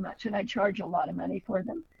me very much, and I charge a lot of money for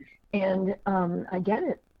them, and I get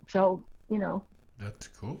it. So That's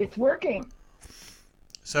cool. it's working.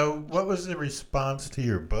 So, what was the response to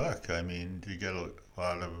your book? I mean, did you get a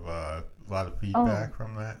lot of feedback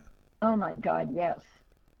from that? Oh my God, yes.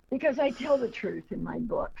 Because I tell the truth in my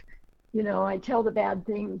book. I tell the bad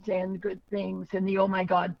things and good things and the oh my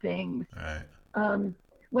God things. Right.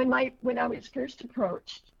 When I was first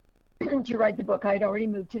approached to write the book, I had already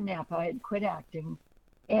moved to Napa. I had quit acting,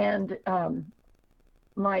 and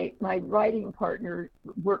my writing partner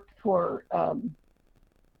worked for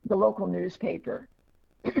the local newspaper.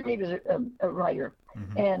 He was a writer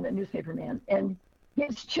and a newspaper man, and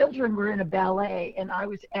his children were in a ballet, and I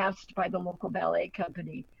was asked by the local ballet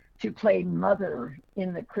company to play Mother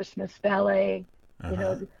in the Christmas ballet.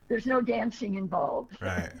 There's no dancing involved.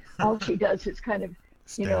 Right. All she does is kind of,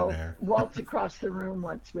 There. waltz across the room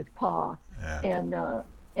once with Pa. Yeah.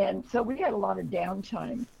 And so we had a lot of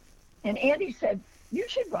downtime. And Andy said, "You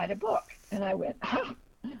should write a book." And I went, "Oh,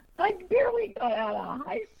 I barely got out of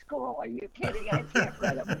high school. Are you kidding? I can't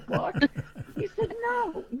write a book." He said,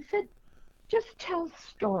 "No." He said, "Just tell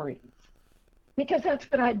stories." Because that's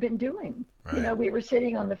what I'd been doing. Right. We were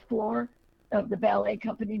sitting on the floor of the ballet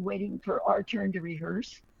company waiting for our turn to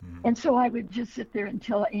rehearse. And so I would just sit there and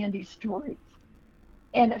tell Andy stories.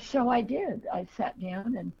 And so I did. I sat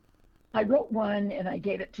down and I wrote one and I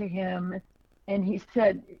gave it to him. And he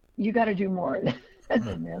said, "You got to do more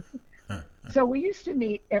than this." So we used to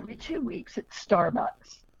meet every 2 weeks at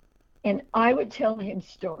Starbucks. And I would tell him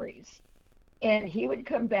stories. And he would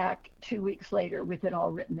come back 2 weeks later with it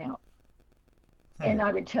all written out. And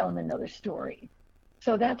I would tell him another story.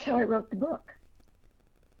 So that's how I wrote the book.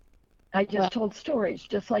 I just told stories,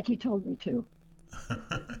 just like he told me to.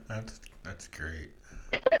 That's great.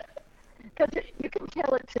 Because you can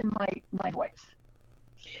tell it's in my voice.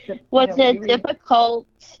 Was it difficult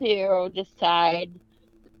to decide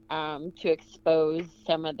to expose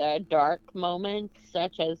some of the dark moments,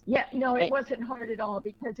 such as... Yeah, no, it wasn't hard at all,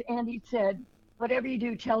 because Andy said, "Whatever you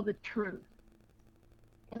do, tell the truth."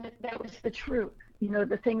 And that was the truth.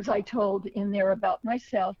 The things I told in there about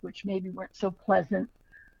myself, which maybe weren't so pleasant,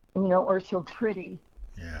 or so pretty.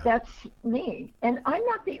 Yeah. That's me. And I'm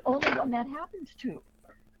not the only one that happens to.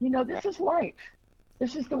 This is life.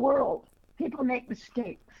 This is the world. People make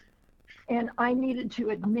mistakes. And I needed to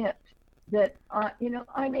admit that,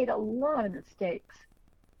 I made a lot of mistakes.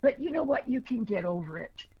 But you know what? You can get over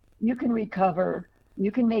it. You can recover.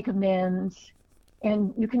 You can make amends.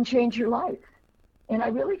 And you can change your life. And I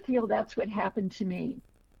really feel that's what happened to me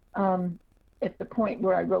at the point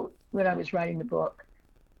where when I was writing the book.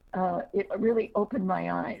 It really opened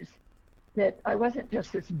my eyes that I wasn't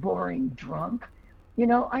just this boring drunk.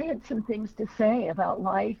 I had some things to say about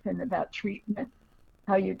life and about treatment,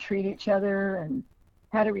 how you treat each other and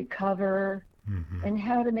how to recover and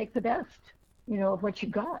how to make the best, of what you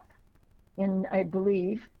got. And I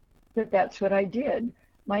believe that that's what I did.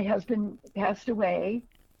 My husband passed away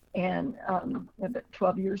and about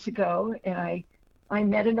 12 years ago, and I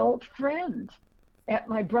met an old friend at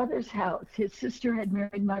my brother's house. His sister had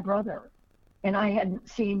married my brother, and I hadn't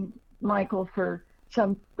seen Michael for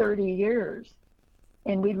some 30 years.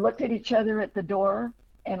 And we looked at each other at the door,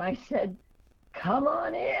 and I said, "Come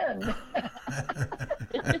on in."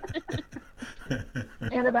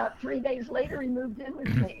 And about 3 days later, he moved in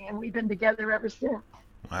with me, and we've been together ever since.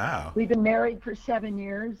 Wow. We've been married for 7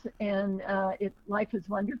 years, and life is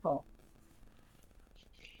wonderful.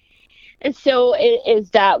 And so is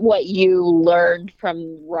that what you learned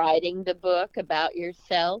from writing the book about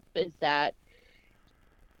yourself? Is that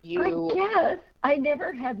you... I guess I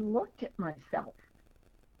never had looked at myself.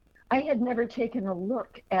 I had never taken a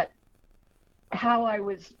look at how I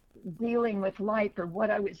was dealing with life or what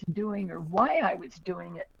I was doing or why I was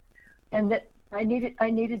doing it. And that I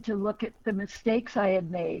needed to look at the mistakes I had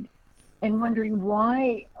made and wondering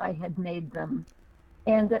why I had made them,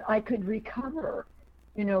 and that I could recover.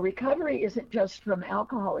 Recovery isn't just from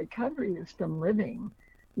alcohol. Recovery is from living.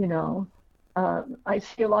 I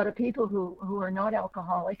see a lot of people who are not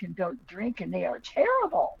alcoholic and don't drink, and they are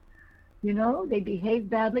terrible. They behave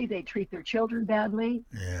badly. They treat their children badly.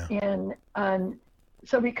 Yeah. And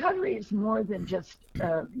so recovery is more than just,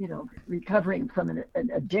 recovering from an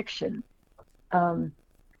addiction.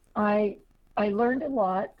 I learned a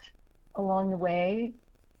lot along the way.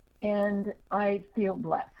 and I feel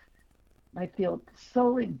blessed. I feel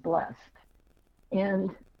solely blessed.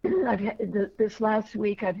 And this last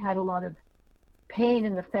week, I've had a lot of pain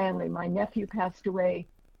in the family. My nephew passed away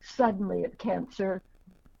suddenly of cancer.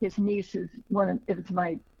 His niece is it's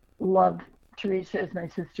my love. Teresa is my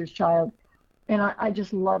sister's child. And I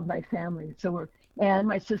just love my family. And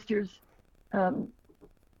my sister's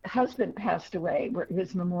husband passed away.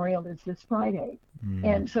 His memorial is this Friday.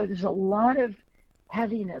 And so there's a lot of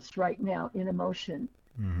heaviness right now in emotion.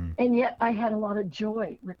 And yet I had a lot of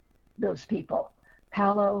joy with those people.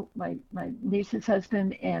 Paolo, my niece's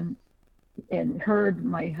husband, and Herb,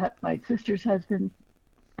 my sister's husband.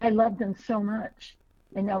 I love them so much.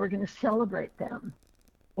 And now we're going to celebrate them.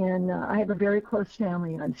 And I have a very close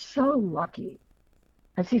family, and I'm so lucky.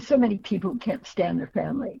 I see so many people who can't stand their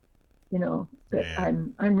family, but Yeah.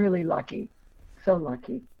 I'm really lucky, so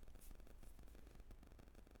lucky.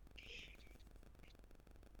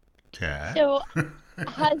 Cat? So,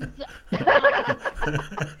 have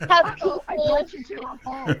I brought you to a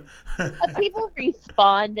home. people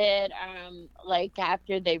responded, like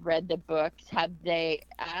after they read the books? Have they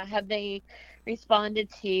responded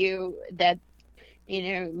to you that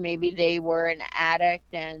maybe they were an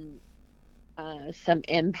addict and some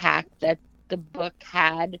impact that the book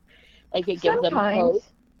had, like it gives them hope?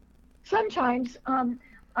 Sometimes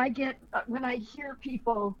I get when I hear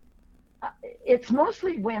people, it's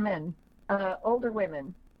mostly women, older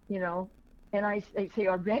women, and they say,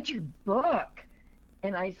 I read your book.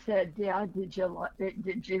 And I said, yeah, did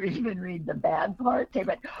you even read the bad part? They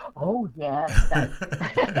went, oh, yes.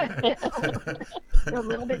 They're a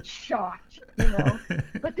little bit shocked,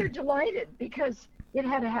 but they're delighted because it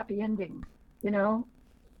had a happy ending,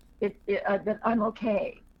 that I'm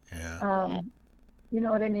okay. Yeah. You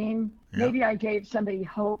know what I mean? Yeah. Maybe I gave somebody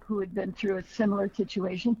hope who had been through a similar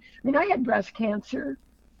situation. I mean, I had breast cancer,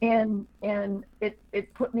 and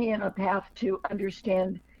it put me in a path to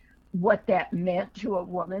understand what that meant to a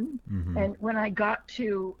woman. And when I got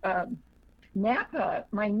to Napa,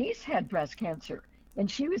 my niece had breast cancer, and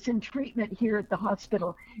she was in treatment here at the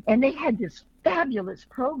hospital, and they had this fabulous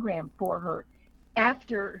program for her.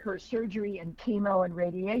 After her surgery and chemo and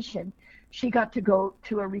radiation, she got to go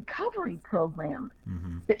to a recovery program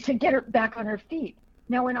to get her back on her feet.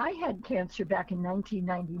 Now, when I had cancer back in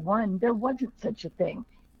 1991, there wasn't such a thing.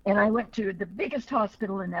 And I went to the biggest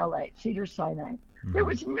hospital in LA, Cedars-Sinai. There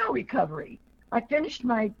was no recovery. I finished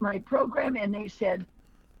my program, and they said,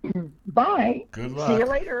 bye. Good luck. See you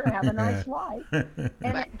later. Have a nice life.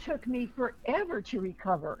 And it took me forever to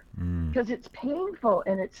recover because it's painful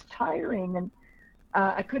and it's tiring, and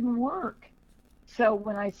I couldn't work. So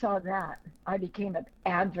when I saw that, I became an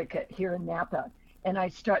advocate here in Napa. And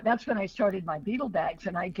that's when I started my Beadle bags,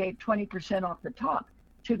 and I gave 20% off the top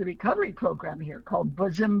to the recovery program here called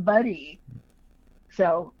Bosom Buddy.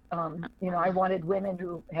 So, I wanted women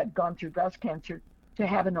who had gone through breast cancer to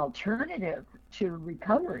have an alternative to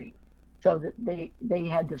recovery, so that they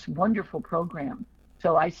had this wonderful program.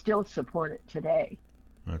 So I still support it today.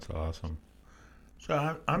 That's awesome.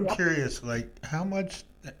 So I'm Yep. curious, like, how much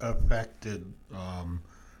effect did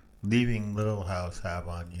leaving Little House have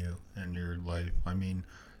on you and your life? I mean,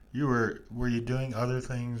 were you doing other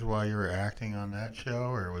things while you were acting on that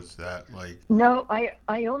show, or was that like? No, I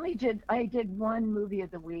did one movie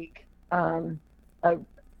of the week,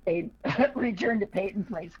 a Return to Peyton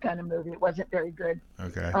Place kind of movie. It wasn't very good.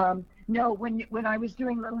 Okay. No, when I was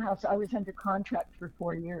doing Little House, I was under contract for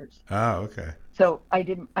 4 years. Oh, okay. So I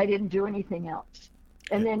didn't do anything else.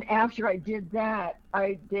 And then after I did that,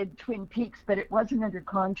 I did Twin Peaks, but it wasn't under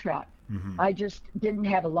contract. I just didn't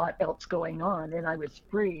have a lot else going on, and I was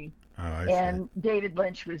free. Oh, I And David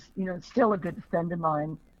Lynch was, still a good friend of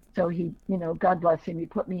mine. So he, God bless him, he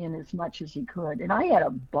put me in as much as he could. And I had a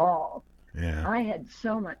ball. see. Yeah. I had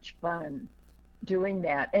so much fun doing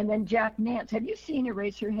that. And then Jack Nance. Have you seen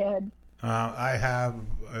Eraserhead? I have.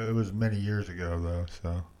 It was many years ago, though.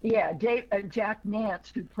 So. Yeah, Jack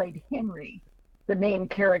Nance, who played Henry, the main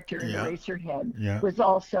character in Yeah. Eraserhead, Yeah. was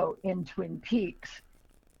also in Twin Peaks.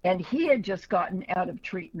 And he had just gotten out of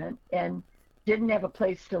treatment and didn't have a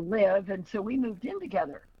place to live. And so we moved in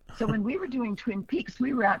together. So when we were doing Twin Peaks,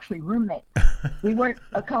 we were actually roommates. We weren't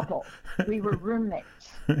a couple. We were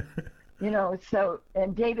roommates.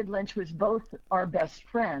 And David Lynch was both our best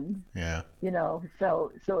friend, Yeah.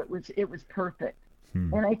 so it was perfect.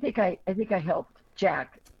 And I think I helped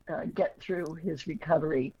Jack get through his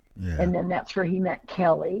recovery. Yeah. And then that's where he met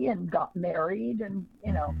Kelly and got married and,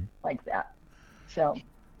 like that. So,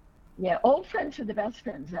 Yeah, old friends are the best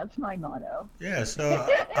friends. That's my motto. Yeah, so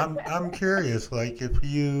I'm curious, like if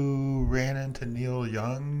you ran into Neil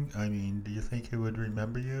Young, I mean, do you think he would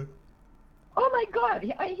remember you? Oh my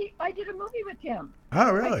God, I did a movie with him. Oh, I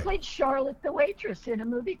really? played Charlotte the waitress in a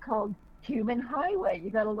movie called Human Highway. You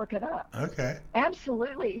got to look it up. Okay.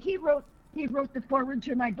 Absolutely, he wrote the foreword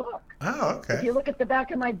to my book. Oh, If okay. you look at the back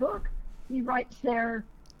of my book, he writes there.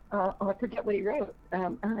 Oh, I forget what he wrote. I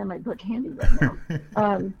don't have my book handy right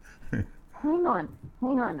now. Hang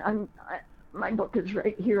on. My book is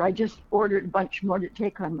right here. I just ordered a bunch more to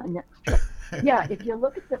take on my next trip. Yeah, if you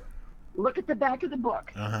look at the back of the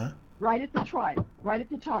book, Uh-huh. right at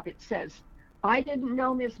the top, it says, "I didn't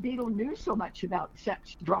know Miss Beadle knew so much about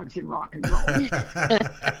sex, drugs, and rock and roll."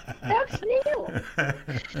 That's Neil.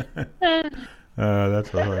 That's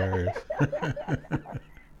hilarious.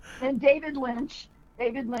 And David Lynch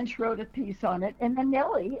wrote a piece on it, and then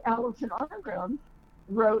Nellie Allison Armstrong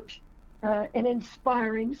wrote an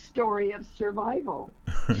inspiring story of survival.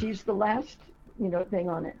 She's the last, thing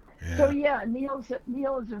on it. Yeah. So yeah, Neil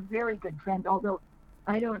is a very good friend, although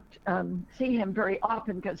I don't see him very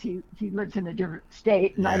often because he lives in a different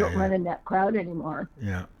state, and I don't run in that crowd anymore.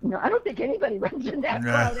 Yeah. I don't think anybody runs in that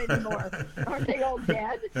crowd anymore. Aren't they all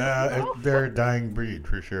dead? They're a dying breed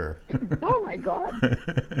for sure. Oh my God.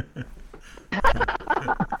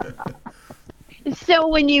 So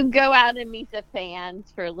when you go out and meet the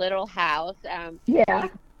fans for Little House, Yeah.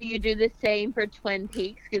 you do the same for Twin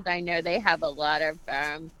Peaks? Because I know they have a lot of,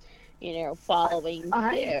 following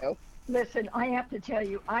too. Listen, I have to tell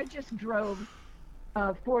you, I just drove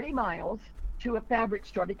 40 miles to a fabric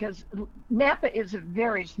store because Napa is a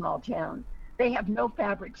very small town. They have no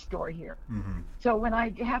fabric store here. Mm-hmm. So when I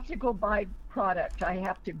have to go buy product, I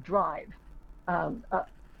have to drive up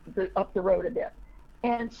the road a bit.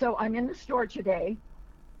 And so I'm in the store today,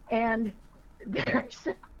 and there's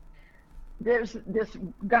this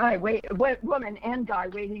woman and guy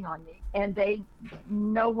waiting on me, and they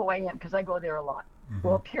know who I am because I go there a lot. Mm-hmm.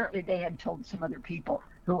 Well, apparently they had told some other people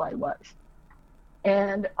who I was.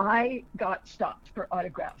 And I got stopped for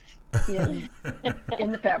autographs in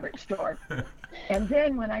the fabric store. And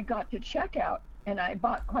then when I got to checkout, and I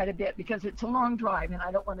bought quite a bit because it's a long drive and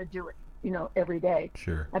I don't want to do it, every day.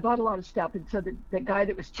 Sure. I bought a lot of stuff. And so the guy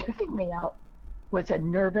that was checking me out was a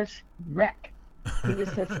nervous wreck. He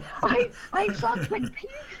just says, I saw Twin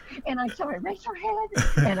Peaks, and I saw Eraserhead,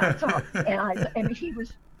 and he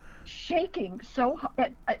was shaking so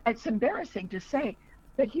hard. It's embarrassing to say,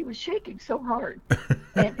 but he was shaking so hard.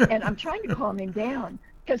 And I'm trying to calm him down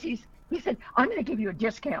because he said, "I'm going to give you a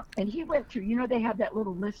discount." And he went through, they have that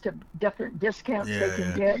little list of different discounts they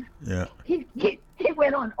can get. Yeah. He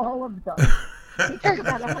went on all of them. He took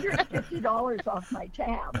about $150 off my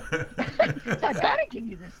tab. So I got to give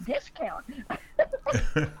you this discount.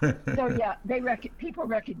 So yeah, people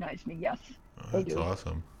recognize me. Yes, they That's do.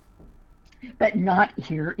 awesome. But not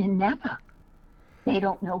here in Napa. They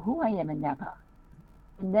don't know who I am in Napa.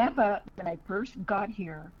 In Napa, when I first got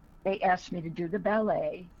here, they asked me to do the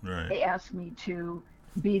ballet. Right. They asked me to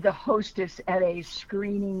be the hostess at a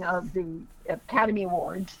screening of the Academy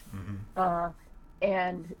Awards. Mm-hmm.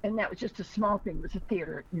 And that was just a small thing. It was a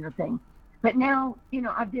theater, thing. But now,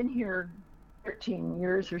 I've been here 13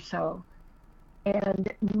 years or so,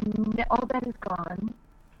 and all that is gone,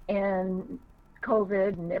 and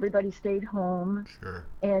COVID, and everybody stayed home. Sure.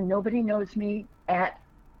 And nobody knows me at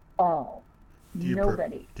all.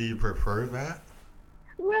 Nobody. Do you prefer that?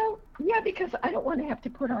 Well, yeah, because I don't want to have to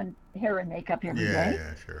put on hair and makeup every day.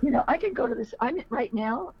 Yeah, sure. I can go to this. Right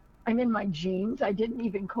now, I'm in my jeans. I didn't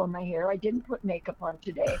even comb my hair. I didn't put makeup on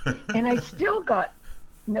today. And I still got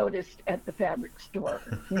noticed at the fabric store,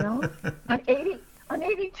 I'm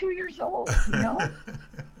 82 years old,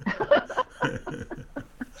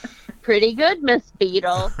 Pretty good, Miss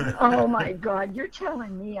Beadle. Oh my God, you're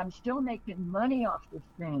telling me I'm still making money off this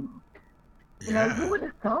thing. Yeah. Who would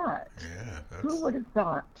have thought? Yeah. Who would have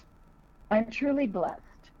thought? I'm truly blessed.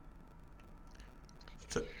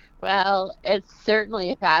 Well, it's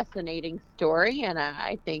certainly a fascinating story, and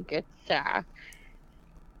I think it's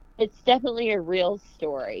definitely a real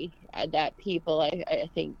story that people I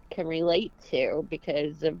think can relate to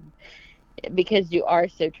because you are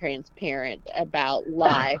so transparent about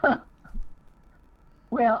life.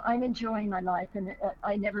 Well, I'm enjoying my life, and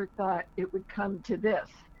I never thought it would come to this,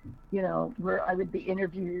 where I would be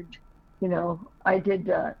interviewed. I did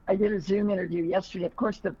a Zoom interview yesterday. Of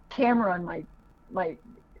course, the camera on my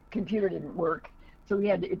computer didn't work, so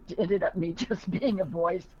it ended up me just being a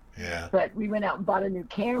voice. Yeah. But we went out and bought a new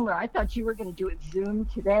camera. I thought you were going to do it Zoom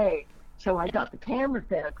today, so I got the camera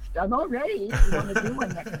fixed. I'm all ready if you want to do one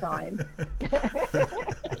next time.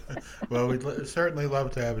 Well, we'd certainly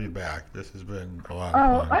love to have you back. This has been a lot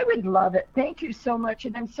Oh, of fun. I would love it. Thank you so much.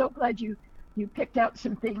 And I'm so glad you picked out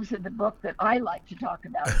some things in the book that I like to talk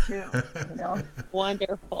about too, you know.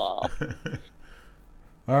 Wonderful.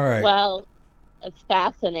 All right. Well, it's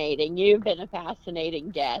fascinating. You've been a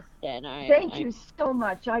fascinating guest, and Thank you so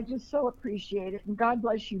much. I just so appreciate it. And God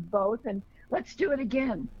bless you both. And let's do it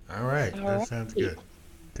again. All right. All That right. sounds good.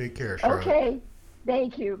 Take care, Charlotte. Okay.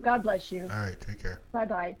 Thank you. God bless you. All right. Take care.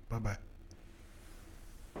 Bye-bye. Bye-bye.